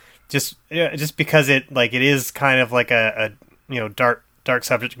style, just because it is kind of like a dark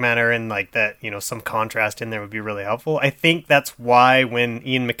subject matter and like that, some contrast in there would be really helpful. I think that's why when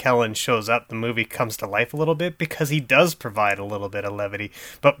Ian McKellen shows up, the movie comes to life a little bit, because he does provide a little bit of levity.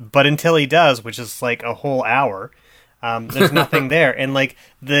 But until he does, which is like a whole hour, there's nothing there. And like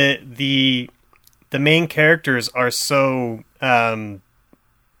the main characters are so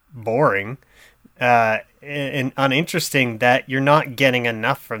boring and uninteresting that you're not getting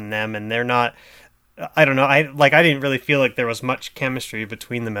enough from them, and they're not. I don't know. I didn't really feel like there was much chemistry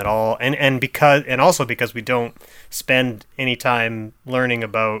between them at all, and also because we don't spend any time learning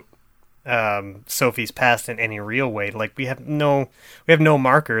about Sophie's past in any real way. Like we have no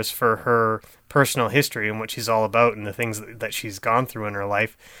markers for her personal history and what she's all about and the things that she's gone through in her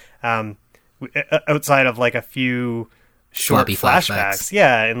life, outside of like a few short flashbacks.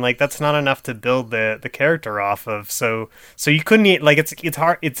 Yeah, and like that's not enough to build the character off of. So you couldn't, like, it's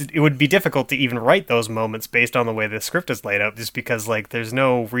hard. It would be difficult to even write those moments based on the way the script is laid out, just because like there's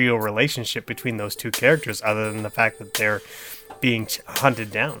no real relationship between those two characters other than the fact that they're being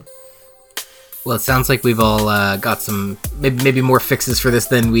hunted down. Well, it sounds like we've all got some maybe more fixes for this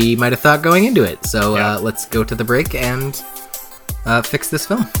than we might have thought going into it. So let's go to the break and fix this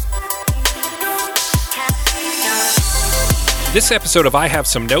film. This episode of I Have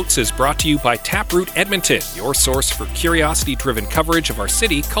Some Notes is brought to you by Taproot Edmonton, your source for curiosity-driven coverage of our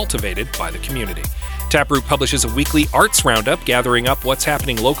city cultivated by the community. Taproot publishes a weekly arts roundup gathering up what's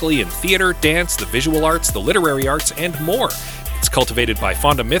happening locally in theater, dance, the visual arts, the literary arts, and more. It's cultivated by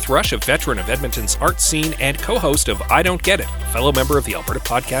Fonda Mithrush, a veteran of Edmonton's art scene and co-host of I Don't Get It, a fellow member of the Alberta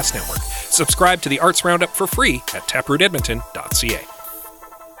Podcast Network. Subscribe to the arts roundup for free at taprootedmonton.ca.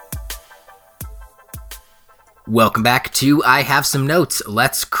 Welcome back to I Have Some Notes.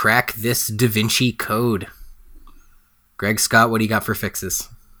 Let's crack this Da Vinci Code. Greg, Scott, what do you got for fixes?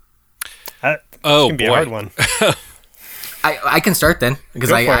 This can be a hard one. I can start then, because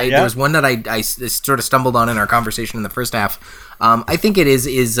there was one that I sort of stumbled on in our conversation in the first half. I think it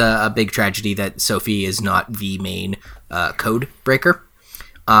is a big tragedy that Sophie is not the main code breaker.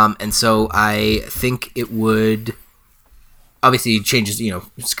 And so I think it would obviously changes,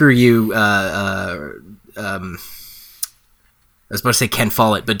 screw you, I was about to say Ken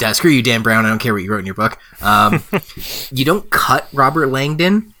Follett, but screw you, Dan Brown. I don't care what you wrote in your book. You don't cut Robert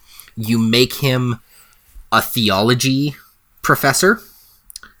Langdon. You make him a theology professor.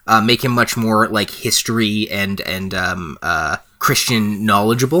 Make him much more like history and Christian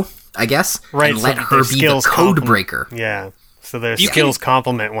knowledgeable, I guess. Right. And let her be the code breaker. Yeah. So their skills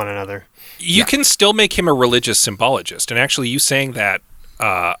complement one another. You can still make him a religious symbologist. And actually, you saying that,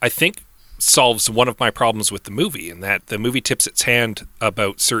 I think, solves one of my problems with the movie, in that the movie tips its hand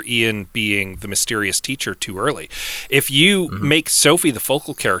about Sir Ian being the mysterious teacher too early. If you make Sophie the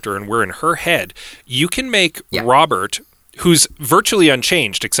focal character and we're in her head, you can make Robert, who's virtually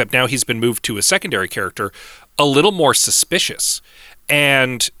unchanged, except now he's been moved to a secondary character, a little more suspicious.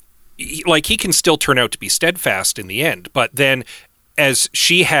 And he can still turn out to be steadfast in the end, but then as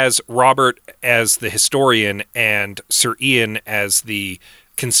she has Robert as the historian and Sir Ian as the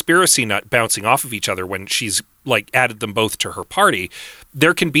conspiracy nut bouncing off of each other when she's added them both to her party,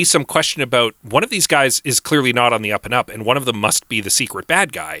 there can be some question about one of these guys is clearly not on the up and up, and one of them must be the secret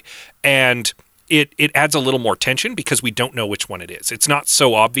bad guy. And it adds a little more tension because we don't know which one it is. It's not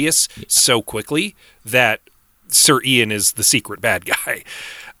so obvious so quickly that Sir Ian is the secret bad guy.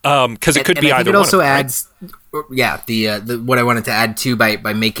 Because it could be either one. It also adds, the what I wanted to add too by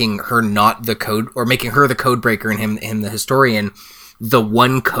making her not the code, or making her the code breaker and him the historian. The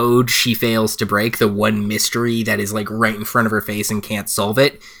one code she fails to break, the one mystery that is right in front of her face and can't solve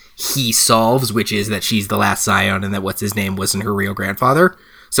it, he solves, which is that she's the last scion and that what's his name wasn't her real grandfather.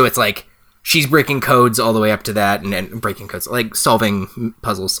 So it's she's breaking codes all the way up to that, and breaking codes, solving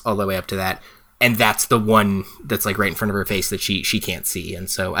puzzles all the way up to that. And that's the one that's right in front of her face that she can't see. And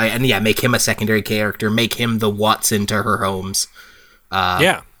so, make him a secondary character, make him the Watson to her Holmes.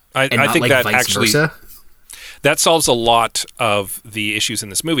 I think that actually versa. That solves a lot of the issues in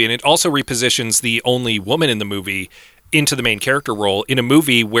this movie. And it also repositions the only woman in the movie into the main character role in a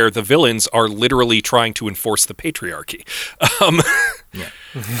movie where the villains are literally trying to enforce the patriarchy. So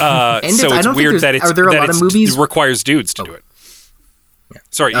it's weird that it requires dudes to do it. Yeah.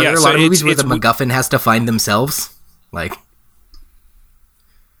 Sorry, are there a lot of movies where the MacGuffin has to find themselves? Because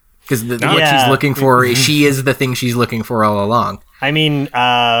what she's looking for, she is the thing she's looking for all along. I mean,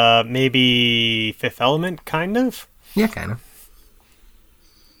 maybe Fifth Element, kind of? Yeah, kind of.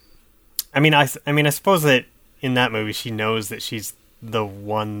 I mean, I suppose that in that movie she knows that she's the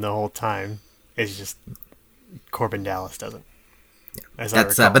one the whole time. It's just Corbin Dallas doesn't.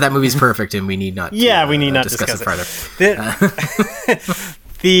 But that movie's perfect, and we need not. We need not discuss it further.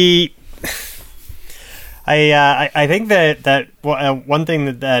 I think that one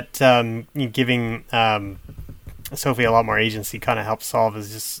thing that giving Sophie a lot more agency kind of helps solve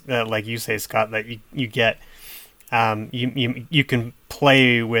is just like you say, Scott, that you get you can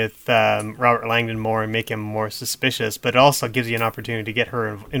play with Robert Langdon more and make him more suspicious, but it also gives you an opportunity to get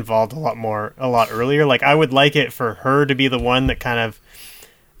her involved a lot earlier. Like, I would like it for her to be the one that kind of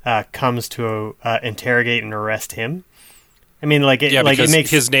comes to interrogate and arrest him. I mean, like, it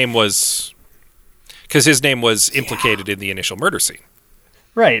makes his name was implicated in the initial murder scene,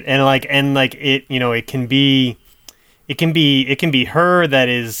 right? And it, it can be her that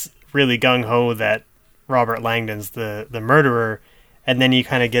is really gung ho that Robert Langdon's the murderer, and then you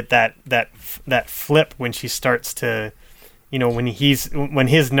kind of get that flip when she starts to, when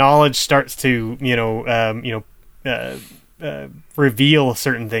his knowledge starts to reveal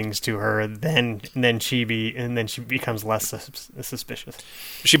certain things to her, then she becomes less suspicious.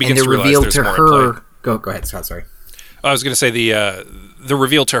 She begins to reveal to her. Go ahead, Scott. Sorry. I was going to say the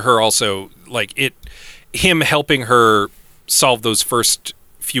reveal to her also, like, him helping her solve those first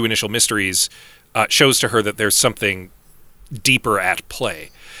few initial mysteries shows to her that there's something deeper at play,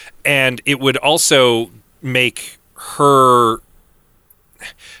 and it would also make her,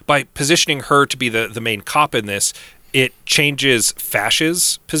 by positioning her to be the main cop in this, it changes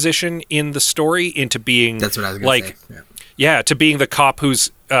Fash's position in the story into being, that's what I was going to say. Yeah, to being the cop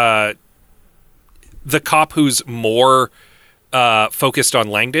who's more focused on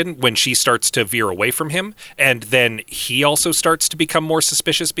Langdon when she starts to veer away from him, and then he also starts to become more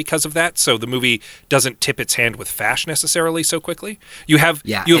suspicious because of that. So the movie doesn't tip its hand with Fash necessarily so quickly. You have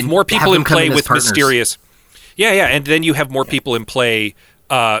more people in play with mysterious. And then you have more people in play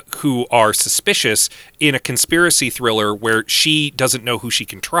who are suspicious in a conspiracy thriller where she doesn't know who she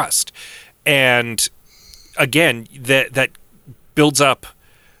can trust. And again, that builds up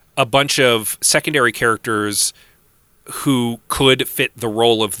a bunch of secondary characters who could fit the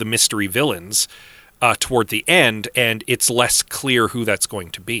role of the mystery villains toward the end, and it's less clear who that's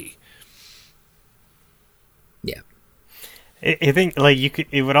going to be. Yeah. I think, like,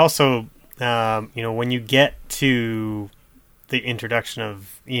 it would also, when you get to the introduction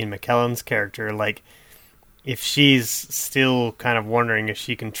of Ian McKellen's character, like, if she's still kind of wondering if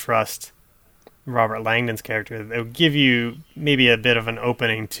she can trust Robert Langdon's character, it would give you maybe a bit of an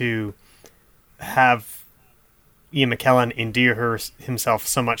opening to have Ian McKellen endear himself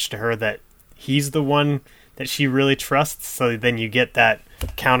so much to her that he's the one that she really trusts. So then you get that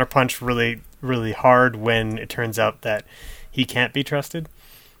counterpunch really, really hard when it turns out that he can't be trusted.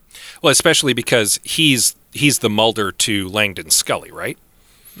 Well, especially because he's the Mulder to Langdon's Scully, right?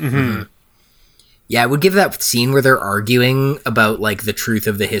 Mm-hmm. Yeah, it would give that scene where they're arguing about, like, the truth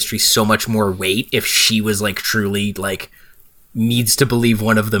of the history so much more weight if she was, like, truly, like, needs to believe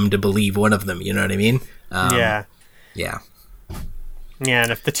one of them to believe one of them, you know what I mean? Yeah. Yeah, and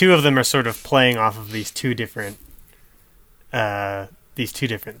if the two of them are sort of playing off of these two different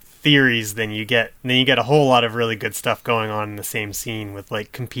theories, then you get a whole lot of really good stuff going on in the same scene with,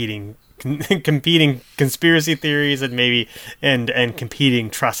 like, competing conspiracy theories and maybe and competing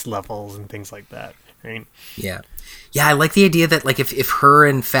trust levels and things like that, right? Yeah, I like the idea that, like, if her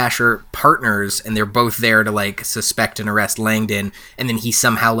and Fash are partners and they're both there to, like, suspect and arrest Langdon, and then he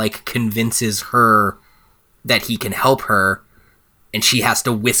somehow, like, convinces her that he can help her, and she has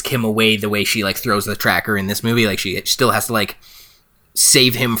to whisk him away the way she, like, throws the tracker in this movie. Like, she still has to, like,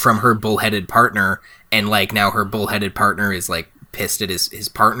 save him from her bullheaded partner, and, like, now her bullheaded partner is, like, pissed at his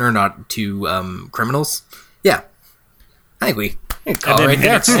partner, not two criminals. Yeah, I think we call it right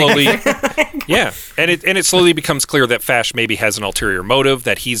there. And it slowly, and it slowly becomes clear that Fash maybe has an ulterior motive,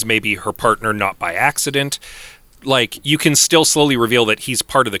 that he's maybe her partner not by accident. Like, you can still slowly reveal that he's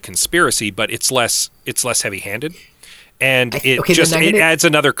part of the conspiracy, but it's less heavy-handed, and it adds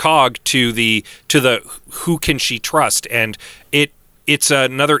another cog to the who can she trust, and it's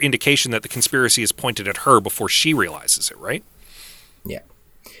another indication that the conspiracy is pointed at her before she realizes it, right? Yeah.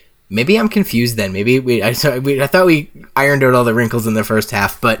 Maybe I'm confused then. Maybe I thought we ironed out all the wrinkles in the first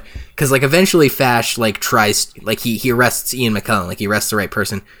half, but because, like, eventually Fash, like, tries, like, he arrests Ian McKellen, like, he arrests the right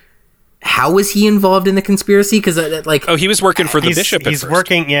person. How was he involved in the conspiracy? Because, like... Oh, he was working for the bishop at first.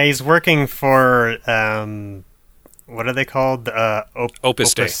 He's working for, what are they called?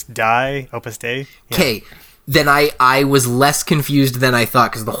 Opus Dei. Opus Dei? Okay, yeah. Then I was less confused than I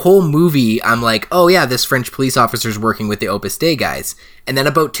thought, because the whole movie, I'm like, oh yeah, this French police officer's working with the Opus Dei guys. And then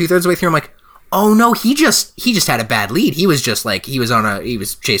about 2/3 of the way through, I'm like, oh no, he just had a bad lead. He was just like, he was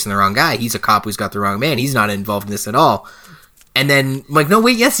chasing the wrong guy. He's a cop who's got the wrong man. He's not involved in this at all. And then, like, no,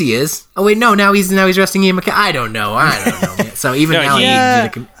 wait, yes, he is. Oh, wait, no, now he's arresting Ian McKellen. I don't know. Man. So even No, now,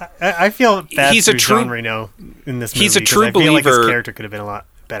 I feel bad He's for a true- Jean Reno in this movie. he's a 'cause true I feel like his believer- character could have been a lot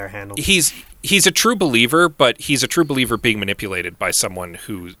better handled. He's a true believer, but he's a true believer being manipulated by someone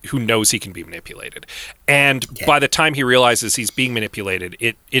who knows he can be manipulated. And by the time he realizes he's being manipulated,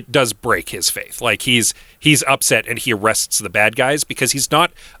 it does break his faith. Like he's upset and he arrests the bad guys because he's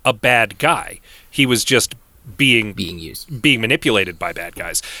not a bad guy. He was just being manipulated by bad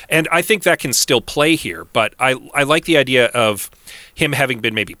guys. And I think that can still play here, but I like the idea of him having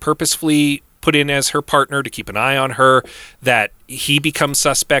been maybe purposefully put in as her partner to keep an eye on her, that he becomes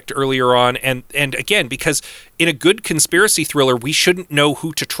suspect earlier on. And again, because in a good conspiracy thriller, we shouldn't know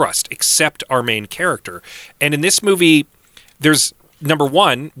who to trust except our main character. And in this movie, there's, number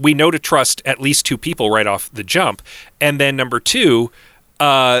one, we know to trust at least two people right off the jump. And then number two,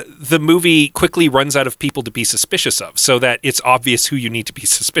 the movie quickly runs out of people to be suspicious of, so that it's obvious who you need to be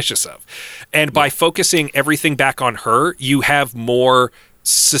suspicious of. And by focusing everything back on her, you have more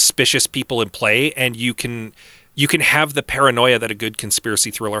suspicious people in play, and you can have the paranoia that a good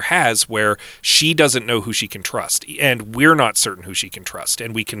conspiracy thriller has, where she doesn't know who she can trust, and we're not certain who she can trust,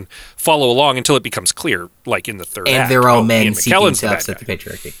 and we can follow along until it becomes clear, like in the third act. And they're all men Ian seeking McKellen's to the upset bad the guy.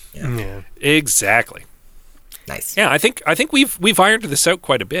 patriarchy. Yeah. Exactly. Nice. Yeah, I think we've ironed this out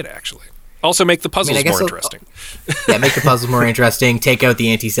quite a bit, actually. Also make the puzzles guess more I'll- interesting. Yeah, make the puzzles more interesting. Take out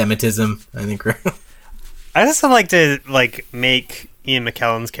the anti-Semitism. I think. I just like to make Ian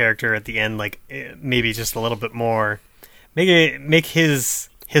McKellen's character at the end maybe just a little bit more, make his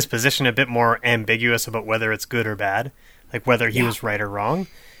position a bit more ambiguous about whether it's good or bad, like whether he was right or wrong.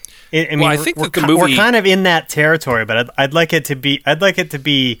 I mean, I think that the movie, we're kind of in that territory, but I'd like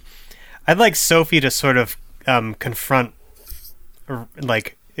Sophie to sort of confront,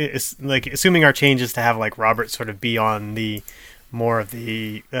 assuming our change is to have like Robert sort of be on the more of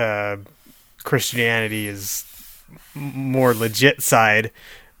the Christianity is more legit side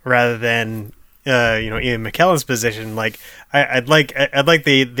rather than Ian McKellen's position. Like I'd like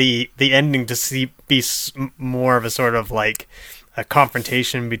the ending to be more of a sort of like a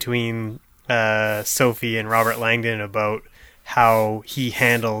confrontation between Sophie and Robert Langdon about how he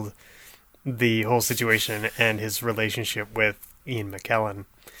handled the whole situation and his relationship with Ian McKellen.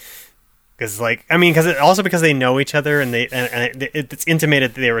 Because because they know each other and it's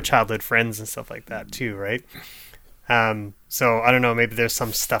intimated that they were childhood friends and stuff like that too, right? So I don't know, maybe there's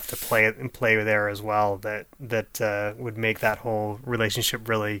some stuff to play there as well that would make that whole relationship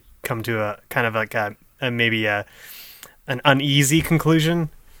really come to a kind of like an uneasy conclusion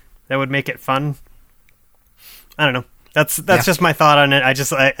that would make it fun. I don't know. That's just my thought on it.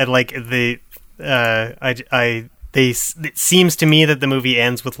 It seems to me that the movie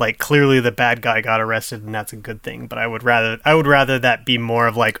ends with like clearly the bad guy got arrested and that's a good thing, but I would rather that be more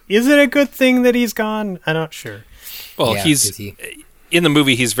of like, is it a good thing that he's gone? I'm not sure. Well, in the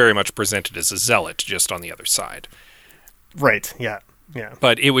movie he's very much presented as a zealot, just on the other side. Right. Yeah. Yeah.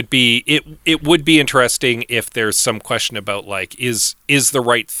 But it would be interesting if there's some question about like is the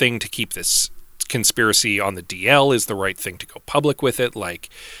right thing to keep this conspiracy on the DL, is the right thing to go public with it, like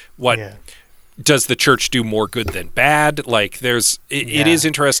what does the church do more good than bad? Like it is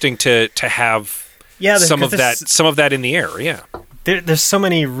interesting to have some of that in the air. Yeah. There's so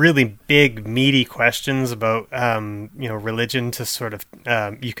many really big, meaty questions about, religion to sort of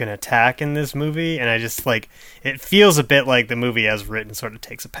you can attack in this movie, and I just it feels a bit like the movie as written sort of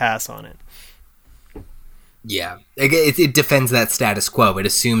takes a pass on it. Yeah, it defends that status quo. It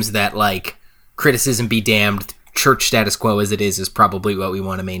assumes that criticism be damned, church status quo as it is probably what we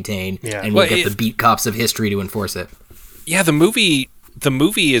want to maintain, and we'll get the beat cops of history to enforce it. Yeah, the movie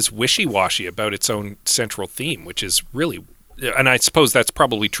is wishy-washy about its own central theme, which is really. And I suppose that's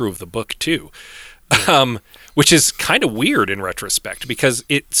probably true of the book too, which is kind of weird in retrospect because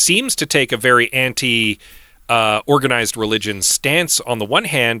it seems to take a very anti-organized religion stance on the one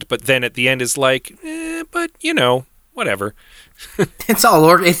hand, but then at the end is like, but whatever. It's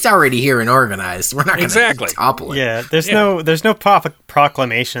already here and organized. We're not going to topple it. Yeah, there's no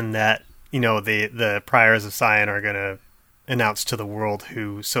proclamation that the Priors of Sion are going to announce to the world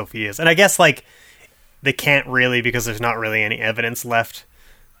who Sophie is, and I guess they can't really because there's not really any evidence left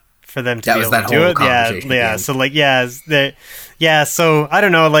for them to be able to do it. Yeah. So So I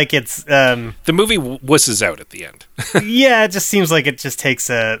don't know. It's the movie wusses out at the end. Yeah, it just seems like it just takes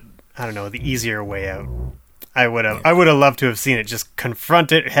the easier way out. I would have loved to have seen it just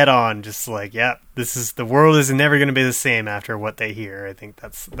confront it head on, just the world is never going to be the same after what they hear. I think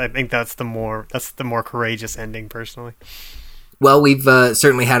that's the more courageous ending personally. Well, we've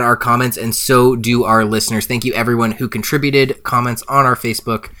certainly had our comments, and so do our listeners. Thank you, everyone who contributed comments on our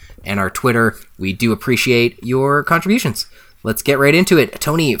Facebook and our Twitter. We do appreciate your contributions. Let's get right into it.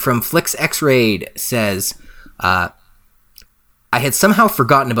 Tony from Flix X-Rayed says, I had somehow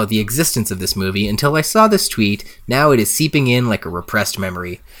forgotten about the existence of this movie until I saw this tweet. Now it is seeping in like a repressed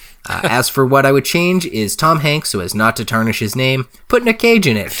memory. As for what I would change is Tom Hanks, so as not to tarnish his name, put Nick Cage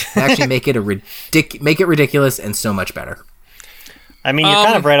in it. Actually make it ridiculous and so much better. I mean, you're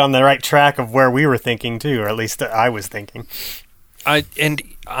kind of right on the right track of where we were thinking too, or at least I was thinking. And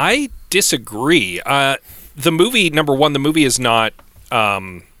I disagree. The movie, number one, the movie is not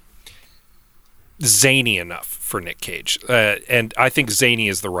zany enough for Nick Cage, and I think zany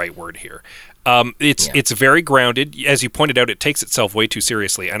is the right word here. It's very grounded. As you pointed out, it takes itself way too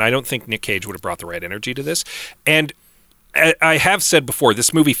seriously, and I don't think Nick Cage would have brought the right energy to this. And I have said before,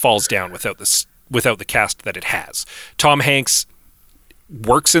 this movie falls down without the cast that it has. Tom Hanks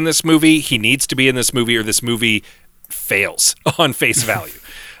works in this movie. He needs to be in this movie, or this movie fails on face value.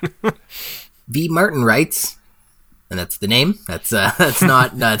 V. Martin writes, and that's the name. That's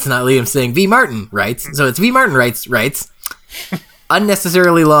not Liam saying V. Martin writes. So it's V. Martin writes.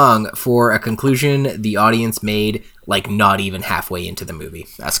 Unnecessarily long for a conclusion the audience made, like not even halfway into the movie.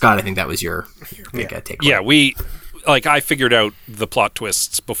 Scott, I think that was your big takeaway. Yeah, I figured out the plot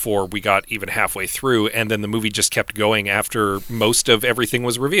twists before we got even halfway through, and then the movie just kept going after most of everything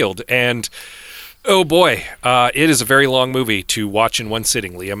was revealed. And oh boy, it is a very long movie to watch in one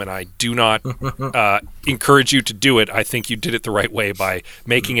sitting, Liam, and I do not encourage you to do it. I think you did it the right way by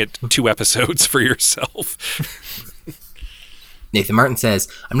making it 2 episodes for yourself. Nathan Martin says,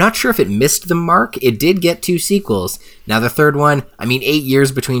 I'm not sure if it missed the mark. It did get 2 sequels. Now the third one, 8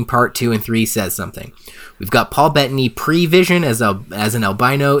 years between part 2 and 3 says something. We've got Paul Bettany pre-Vision as an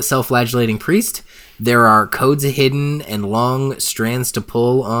albino self-flagellating priest. There are codes hidden and long strands to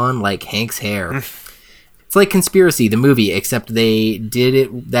pull on like Hank's hair. It's like Conspiracy, the movie, except they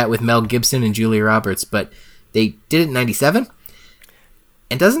did that with Mel Gibson and Julia Roberts, but they did it in 97?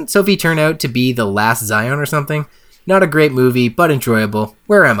 And doesn't Sophie turn out to be the last Zion or something? Not a great movie, but enjoyable.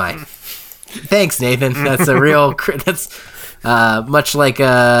 Where am I? Thanks, Nathan. That's much like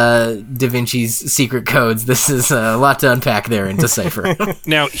Da Vinci's Secret Codes. This is a lot to unpack there and decipher.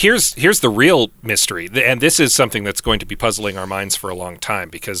 Now, here's the real mystery, and this is something that's going to be puzzling our minds for a long time,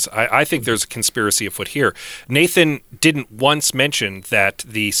 because I think there's a conspiracy afoot here. Nathan didn't once mention that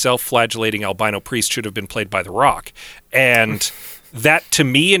the self-flagellating albino priest should have been played by The Rock, and that, to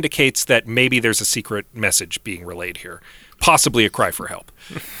me, indicates that maybe there's a secret message being relayed here. Possibly a cry for help.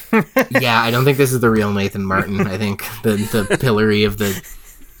 Yeah, I don't think this is the real Nathan Martin. I think the pillory of the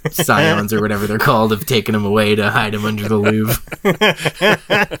Scions, or whatever they're called, have taken him away to hide him under the Louvre.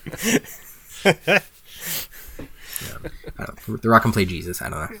 The Rock can play Jesus. I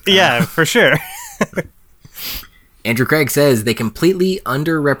don't know. Yeah, for sure. Andrew Craig says they completely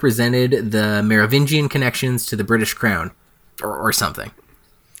underrepresented the Merovingian connections to the British crown. Or something.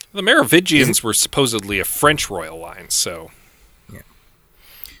 The Merovingians were supposedly a French royal line, so... Yeah.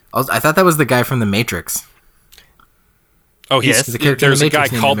 I thought that was the guy from The Matrix. Oh, there's a guy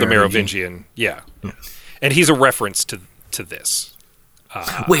called the Merovingian. Yeah. And he's a reference to this.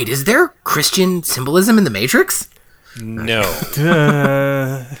 Wait, is there Christian symbolism in The Matrix? No.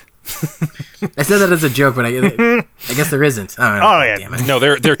 I said that as a joke, but I guess there isn't. I don't know. Oh yeah, damn it. No,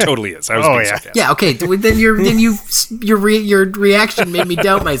 there totally is. I was being sarcastic. Yeah, okay. Then your reaction made me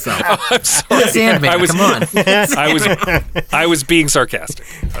doubt myself. Oh, I'm sorry. Sandman, come on. I was being sarcastic.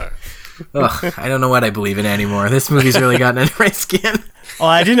 Ugh, I don't know what I believe in anymore. This movie's really gotten under my skin. Well,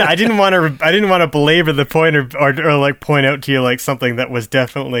 I didn't want to belabor the point or like point out to you like something that was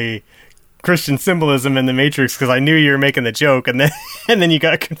definitely Christian symbolism in The Matrix, because I knew you were making the joke, and then you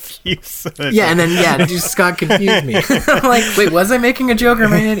got confused. Scott confused me. I'm like, wait, was I making a joke or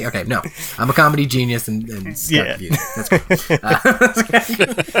am I an idiot? Okay, no, I'm a comedy genius, and Scott confused me. That's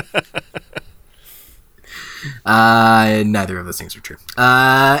great. Neither of those things are true.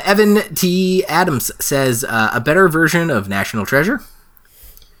 Evan T. Adams says a better version of National Treasure.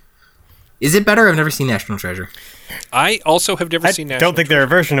 Is it better? I've never seen National Treasure. I also have never seen National Treasure. I don't think they're a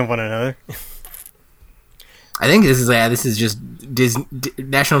version of one another. I think this is just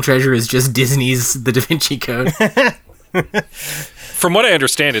National Treasure is just Disney's The Da Vinci Code. From what I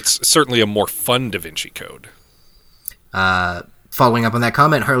understand, it's certainly a more fun Da Vinci Code. Following up on that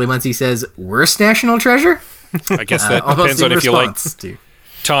comment, Harley Munsey says, worst National Treasure? I guess that depends on if you like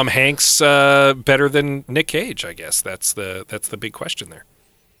Tom Hanks better than Nick Cage, I guess. That's the big question there.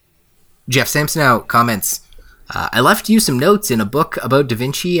 Jeff Samsonow comments, I left you some notes in a book about Da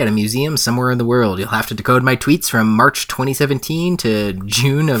Vinci at a museum somewhere in the world. You'll have to decode my tweets from March 2017 to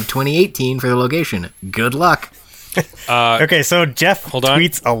June of 2018 for the location. Good luck. Okay, so Jeff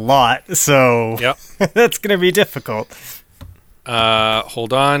tweets a lot, so that's going to be difficult.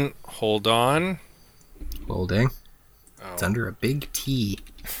 Hold on. Holding. It's under a big T.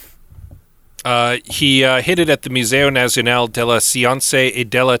 He hid it at the Museo Nazionale della Scienze e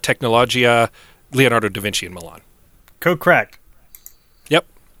della Tecnologia Leonardo da Vinci in Milan. Code cracked. Yep.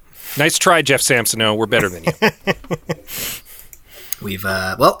 Nice try, Jeff Samsonow. We're better than you. We've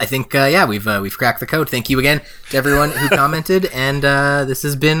we've cracked the code. Thank you again to everyone who commented, and this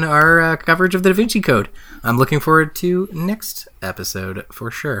has been our coverage of the Da Vinci Code. I'm looking forward to next episode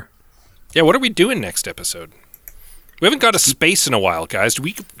for sure. Yeah, what are we doing next episode? We haven't got to space in a while, guys. Do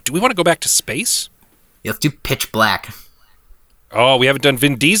we want to go back to space? Yeah, let's do Pitch Black. Oh, we haven't done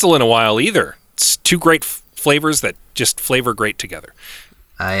Vin Diesel in a while either. It's two great flavors that just flavor great together.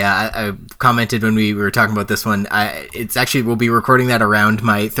 I commented when we were talking about this one. It's actually, we'll be recording that around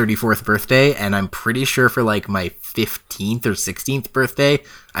my 34th birthday, and I'm pretty sure for like my 15th or 16th birthday,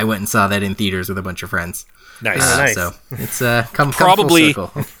 I went and saw that in theaters with a bunch of friends. Nice. So it's come full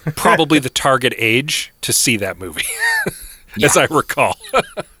circle. Probably the target age to see that movie, as I recall.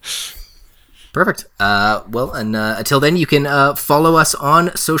 Perfect. Until then, you can follow us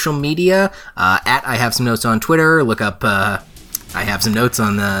on social media at I Have Some Notes on Twitter. Look up I Have Some Notes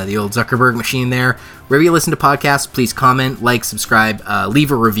on the old Zuckerberg machine there. Wherever you listen to podcasts, please comment, like, subscribe, leave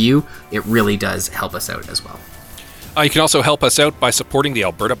a review. It really does help us out as well. You can also help us out by supporting the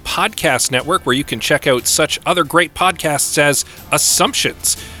Alberta Podcast Network, where you can check out such other great podcasts as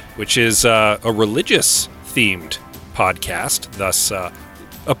Assumptions, which is a religious-themed podcast, thus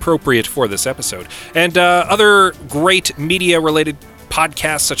appropriate for this episode, and other great media-related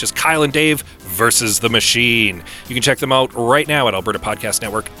podcasts such as Kyle and Dave versus the Machine. You can check them out right now at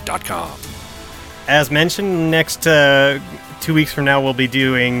albertapodcastnetwork.com. As mentioned, next 2 weeks from now, we'll be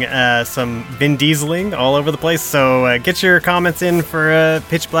doing some Vin Dieseling all over the place. So get your comments in for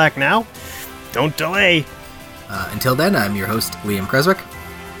Pitch Black now. Don't delay. Until then, I'm your host, Liam Creswick.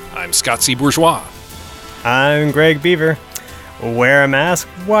 I'm Scott C. Bourgeois. I'm Greg Beaver. Wear a mask,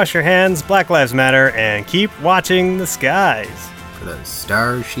 wash your hands, Black Lives Matter, and keep watching the skies. For the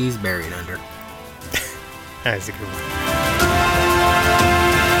stars she's buried under. That's a good one.